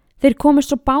 Þeir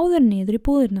komist svo báðir niður í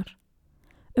búðirnar.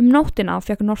 Nóttina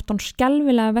fékk Norton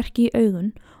skelfilega verki í augun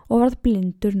og varð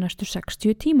blindur næstu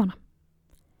 60 tímana.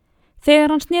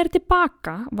 Þegar hann sneri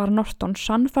tilbaka var Norton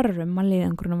sannfærður að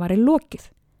leiðangurinn var í lokið.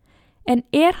 En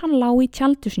hann lá í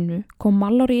tjaldi sínu kom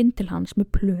Mallory inn til hans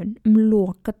með plön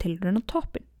loka tilraun á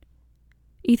toppinn.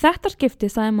 Í þetta skipti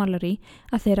sagði Mallory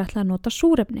að þeir ætlaði að nota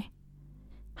súrefni.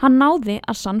 Hann náði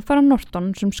að sannfæra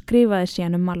Norton sem skrifaði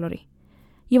síðan Mallory: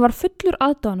 Ég var fullur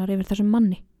aðdáunar yfir þessum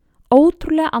manni.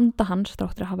 Ótrúlega anda hans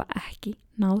þráttur að hafa ekki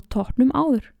náð toppnum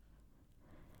áður.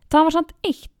 Það var samt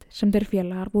eitt sem þeir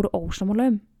félagar voru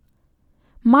ósammála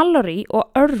Mallory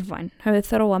og Irvine höfðu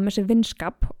þróað með sér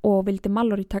vinskap og vildi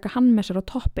Mallory taka hann með sér á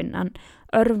toppinn, en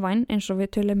Irvine, eins og við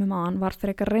tölum áðan, var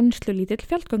frekar reynslulítill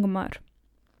fjallgöngumaður.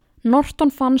 Norton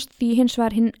fannst því hins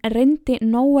vegar hinn reyndi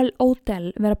Noel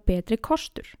Odell vera betri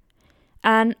kostur,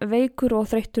 en veikur og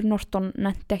þreyttur Norton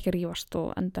nennti ekki að rífast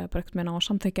og endaði bara með að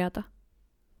samþykkja þetta.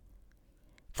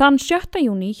 Þann 7.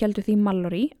 júní héldu því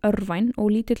Mallory, Irvine og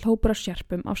lítill hópur af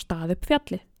sérpum á stað upp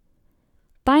fjallið.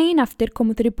 Daginn eftir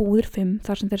komu þeir í búðir 5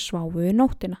 þar sem þeir sváfu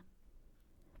nóttina.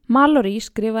 Mallory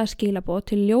skrifaði skilaboð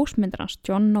til ljósmyndarans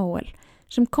John Noel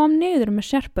sem kom niður með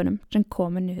sérpunum sem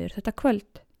komu niður þetta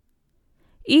kvöld.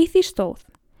 Í því stóð: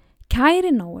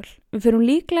 Kæri Noel, við fyrum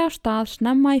líklega af stað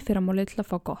snemma í fyrramálið til að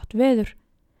fá gott veður.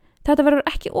 Þetta verður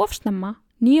ekki of snemma,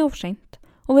 né of seint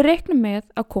og við reiknum með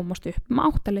að komast upp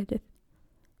 8-leytið.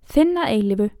 Þinn að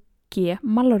eilífu, G.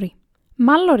 Mallory.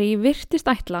 Mallory virtist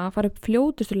ætla að fara upp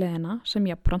fljótustu leiðina sem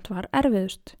jafnframt var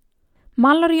erfiðust.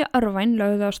 Mallory og Irvine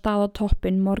lögðu á stað á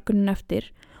toppinn morgunin eftir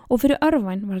og fyrir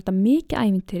Irvine var þetta mikið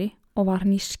ævintýri og var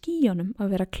hann í skýjunum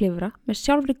að vera að klifra með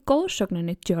sjálfri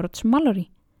góðsögninni George Mallory.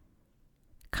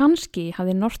 Kannski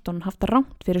hafði Norton haft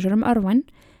rangt fyrir sér Irvine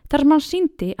þar sem hann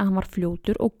sýndi að hann var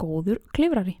fljótur og góður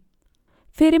klifrari.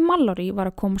 Fyrir Mallory var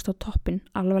að komast á toppinn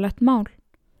alvarlegt mál.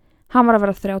 Hann var að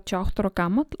vera 38 ára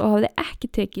gamall og hafði ekki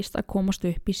tekist að komast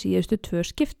upp í síðustu 2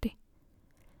 skipti.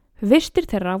 Vistir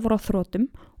þeirra voru á þrotum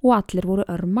og allir voru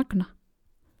örmagna.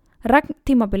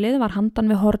 Regntímabilið var handan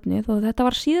við hornið og þetta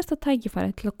var síðasta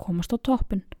tækifæri til að komast á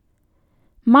toppinn.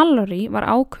 Mallory var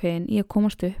ákveðin í að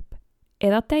komast upp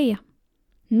eða deyja.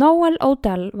 Noel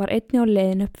Odell var einnig á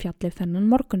leiðin upp fjallið þennan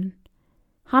morgunin.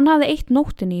 Hann hafði eitt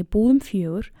nóttinni í búðum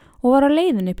 4 og var á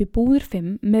leiðin upp í búðir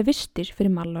 5 með vistir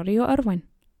fyrir Mallory og Irvine.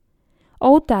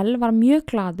 Odell var mjög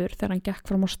glaður þegar hann gekk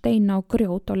fram á steina og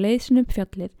grjót á leið sinni upp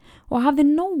fjallið og hafði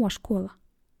nóg að skoða.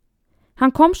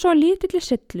 Hann kom svo að lítilli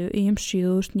sillu í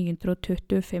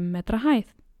 7925 metra hæð.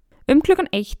 Klukkan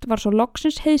 1 var svo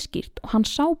loksins heiðskýrt og hann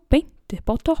sá beint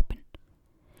upp á toppinn.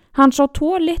 Hann sá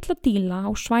 2 litla díla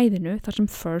á svæðinu þar sem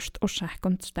first og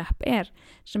second step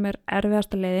sem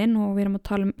erfiðasta leiðin og við erum að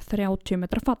tala 30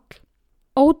 metra fall.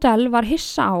 Odell var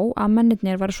hissa á að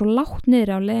mennirnir var svo lágt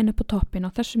niðri á leiðin upp á toppinn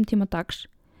á þessum tíma dags,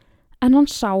 en hann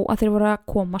sá að þeir voru að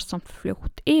komast samt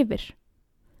fljótt yfir.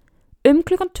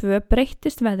 Klukkan 2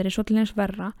 breyttist veðrið svo til eins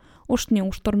verra og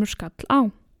snjóstormur skall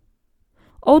á.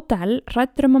 Odell,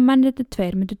 hræddur að mennirnir 2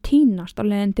 myndu tínast á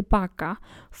leiðin tilbaka,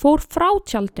 fór frá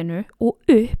tjaldinu og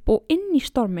upp og inn í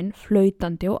storminn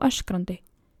flautandi og öskrandi.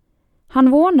 Hann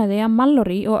vonaði að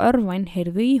Mallory og Irvine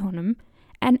heyrðu í honum,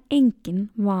 en enginn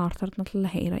var þarna til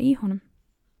að heyra í honum.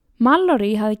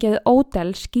 Mallory hafði gefið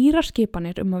Odell skýrar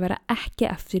skipanir að vera ekki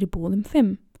eftir í búðum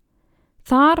 5.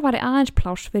 Þar var aðeins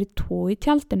pláss fyrir 2 í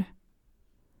tjaldinu.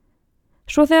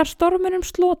 Svo þegar storminum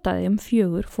slotaði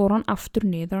 4 fór hann aftur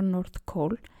niður á North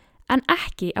Col, en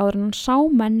ekki áður en hann sá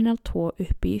mennina 2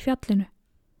 uppi í fjallinu.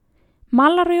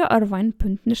 Mallory og Irvine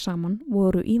bundnir saman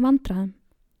voru í vandræðum.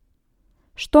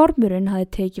 Stormurinn hafði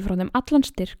tekið frá þeim allan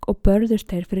styrk og börðust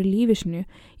þeir fyrir lífi sínu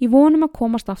í vonum að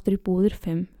komast aftur í búðir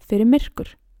 5 fyrir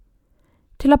myrkur.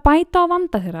 Til að bæta á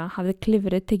vanda þeirra hafði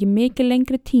klifrið tekið mikið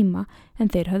lengri tíma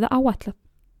en þeir höfðu áætlað.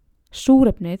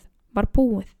 Súrefnið var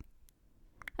búið.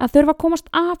 Að þurfa að komast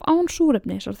af án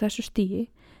súrefnis á þessu stigi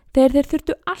þegar þeir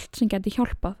þurftu allt sem gæti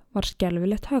hjálpað var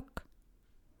skelfilegt högg.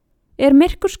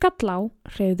 Myrkur skall á,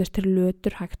 hreyfðust þeir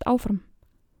lötur hægt áfram.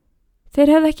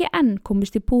 Þeir hefðu ekki enn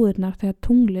komist í búðirnar þegar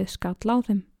tunglið skall á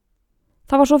þeim.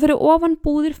 Það var svo fyrir ofan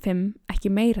búðir 5, ekki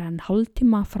meira en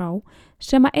hálftíma frá,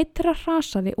 sem að einn þeirra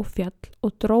hrasaði og fjall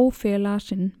og dró félaga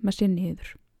sinn með sér niður.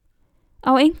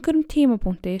 Á einhverjum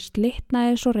tímapunkti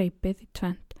slitnaði svo reipið í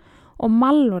tvennt og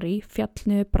Mallory fjall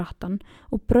niður brattan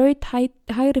og braut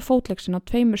hægri fótleggsin á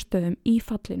 2 stöðum í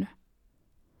fallinu.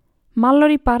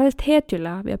 Mallory barðist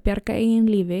hetjulega við að bjarga eigin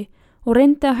lífi og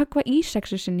reyndi að höggva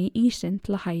ísexi sinni í ísinn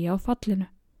til að hægja á fallinu.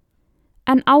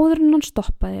 En áður en hann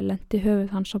stoppaði lenti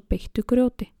höfuð hans á beittu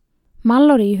grjóti.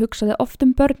 Mallory hugsaði oft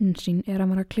börnin sín hann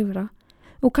var að klifra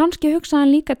og kannski hugsaði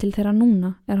hann líka til þeirra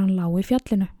núna hann lá í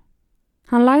fjallinu.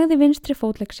 Hann lagði vinstri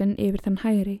fótleggsin yfir þann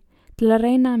hægri til að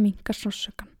reyna að minnka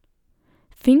sársaukann.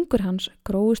 Fingur hans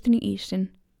grófust inn í ísinn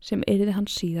sem yrði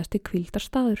hans síðasti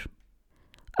hvíldarstaður.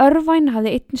 Irvine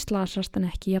hafði einnig slasast en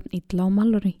ekki jafn illa á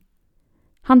Mallory.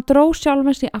 Hann dró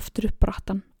sjálfan sig aftur upp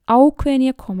brattan, ákveðin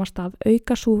í að komast að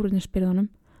auka súrefnisbirgðunum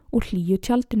og hlýju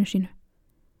tjaldinu sínu.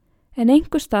 En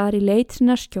einhvers staðar í leit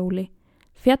sinna skjóli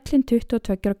fjallinn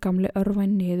 22 ára gamli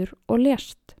Irvine niður og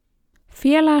lést.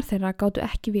 Félagar þeirra gátu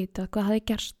ekki vitað hvað hafði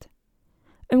gerst.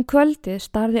 Kvöldið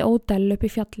starði Odell upp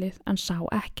í fjallið en sá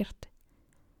ekkert.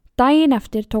 Daginn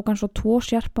eftir tók hann svo 2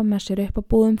 sjarpa með sér upp á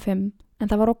búðum 5 en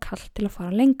það var of kalt til að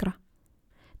fara lengra.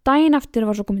 Daginn eftir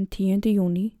var svo komin 10.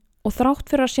 júní og þrátt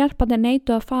fyrir að sjarparnir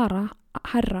neituðu að fara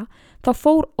hærra, þá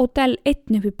fór Odell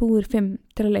einn upp í búðir 5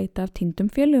 til að leita af týndum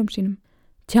félögum sínum.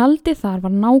 Tjaldið þar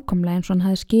var nákvæmlega eins og hann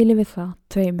hafði skilið við það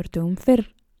 2 dögum fyrr.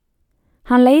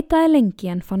 Hann leitaði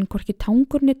lengi en fann hvorki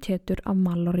tangur né tetur af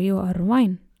Mallory og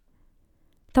Irvine.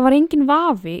 Það var engin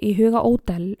vafi í huga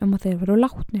Odell að þeir voru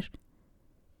látnir.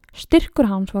 Styrkur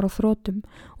hans var á þrotum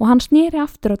og hann sneri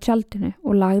aftur á tjaldinu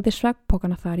og lagði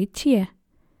svefnpokana þar í té.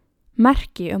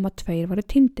 Merki að 2 varu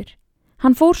týndir.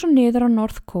 Hann fór svo niður á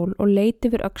North Col og leiti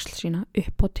yfir öxl sína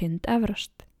upp á tind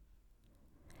Everest.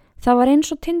 Það var eins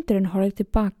og tindurinn horfði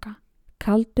tilbaka,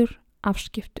 kaldur,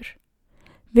 afskiptur.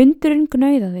 Vindurinn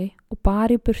gnauðaði og bar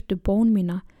í burtu bón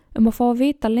mína að fá að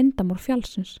vita leyndarmál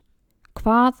fjallsins.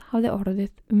 Hvað hafði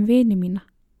orðið vini mína?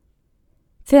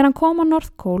 Þegar hann kom á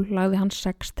North Col lagði hann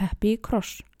 6 teppi í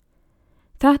kross.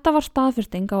 Þetta var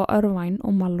staðfesting á að Irvine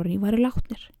og Mallory væru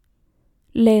látnir.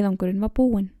 Leiðangurinn var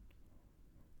búinn.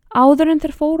 Áður en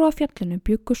þeir fóru á fjallinu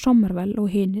bjuggu Somervell og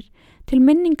hinir til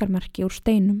minningarmerki úr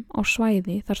steinum á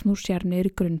svæði þar sem þú sér niður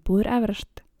í grunnbúðir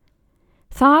Everest.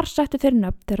 Þar settu þeir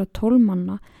nöfn þeirra 12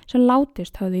 manna sem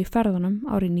látist höfðu í ferðunum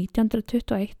árið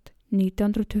 1921,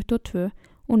 1922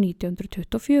 og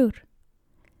 1924.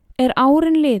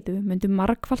 Árin liðu myndu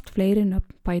margfalt fleiri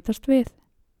nöfn bætast við.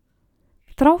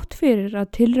 Þrátt fyrir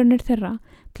að tilraunir þeirra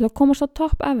til að komast á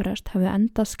topp Everest hefðu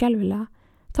endað skelfilega,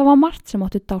 það var margt sem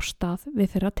átti dástað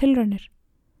við þeirra tilraunir.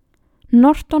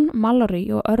 Norton, Mallory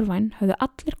og Irvine höfðu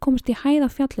allir komist í hæð á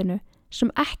fjallinu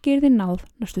sem ekki yrði náð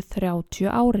næstu 30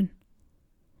 árin.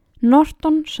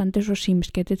 Norton sendi svo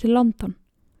símskeyti til London.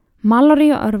 Mallory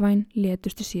og Irvine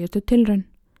létust í síðustu tilraun.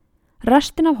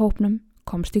 Restin af hópnum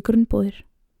komst í grunnbúðir.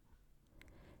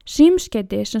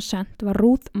 Símskeyti sem sent var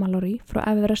Ruth Mallory frá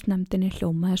Everest nefndinni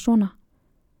hljómaði svona.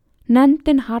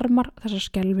 Nefndin harmar þessar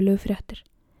skelfilegu fréttir.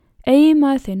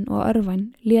 Eiginmaður þinn og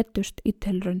Irvine létust í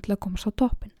tilraun til að komast á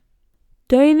toppinn.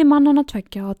 Dauði mannanna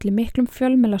 2 olli miklum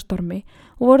fjölmiðlastormi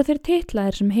og voru þeir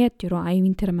titlaðir sem hetjur og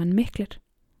ævintýramenn miklir.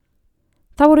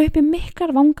 Það voru uppi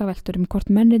miklar vangaveltur hvort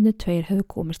mennirnir 2 hefðu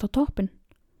komist á toppinn.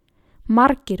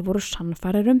 Margir voru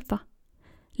sannfærir það.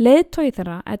 Leiðtogi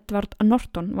þeirra, Edward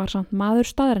Norton, var samt maður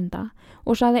staðreinda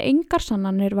og sagði engar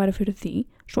sannanir væru fyrir því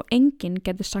svo enginn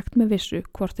geti sagt með vissu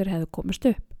hvort þeir hefðu komist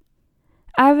upp.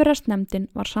 Everest nefndin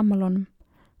var sammálunum.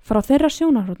 Frá þeirra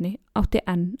sjónarhorni átti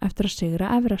enn eftir að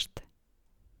sigra Everest.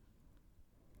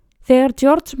 Þegar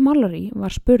George Mallory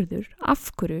var spurður af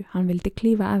hverju hann vildi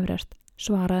klífa Everest,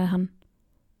 svaraði hann: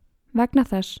 vegna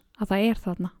þess að það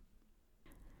þarna.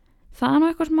 Það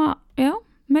nú eitthvað sem að,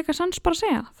 mega sans bara að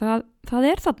segja, það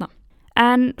þarna.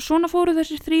 En svona fóru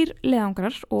þessir 3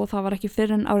 leiðangrar og það var ekki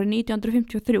fyrr en árið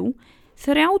 1953,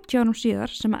 30 árum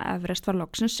síðar sem að Everest var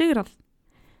loksins sigrað.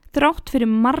 Þrátt fyrir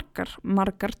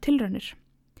margar tilraunir.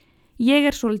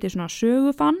 Ég svolítið svona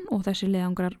sögufann og þessi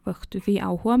leiðangrar vöktu því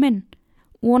áhuga minn.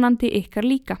 Vonandi ykkar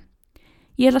líka.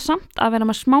 Ég ætla samt að vera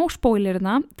með smá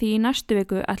spoilerina því í næstu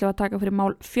viku ætlum við að taka fyrir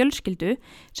mál fjölskyldu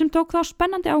sem tók þá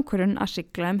spennandi ákvörðun að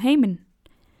sigla heiminn.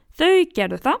 Þau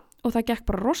gerðu það og það gekk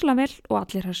bara rosalega vel og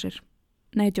allir hressir.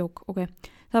 Nei, djók, ok,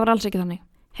 það var alls ekki þannig.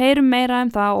 Heyrum meira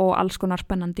það og alls konar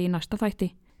spennandi í næsta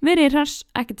þætti. Verið hress,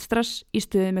 ekkert stress, í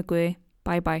stuði með Guði.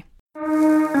 Bye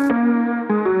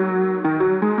bye.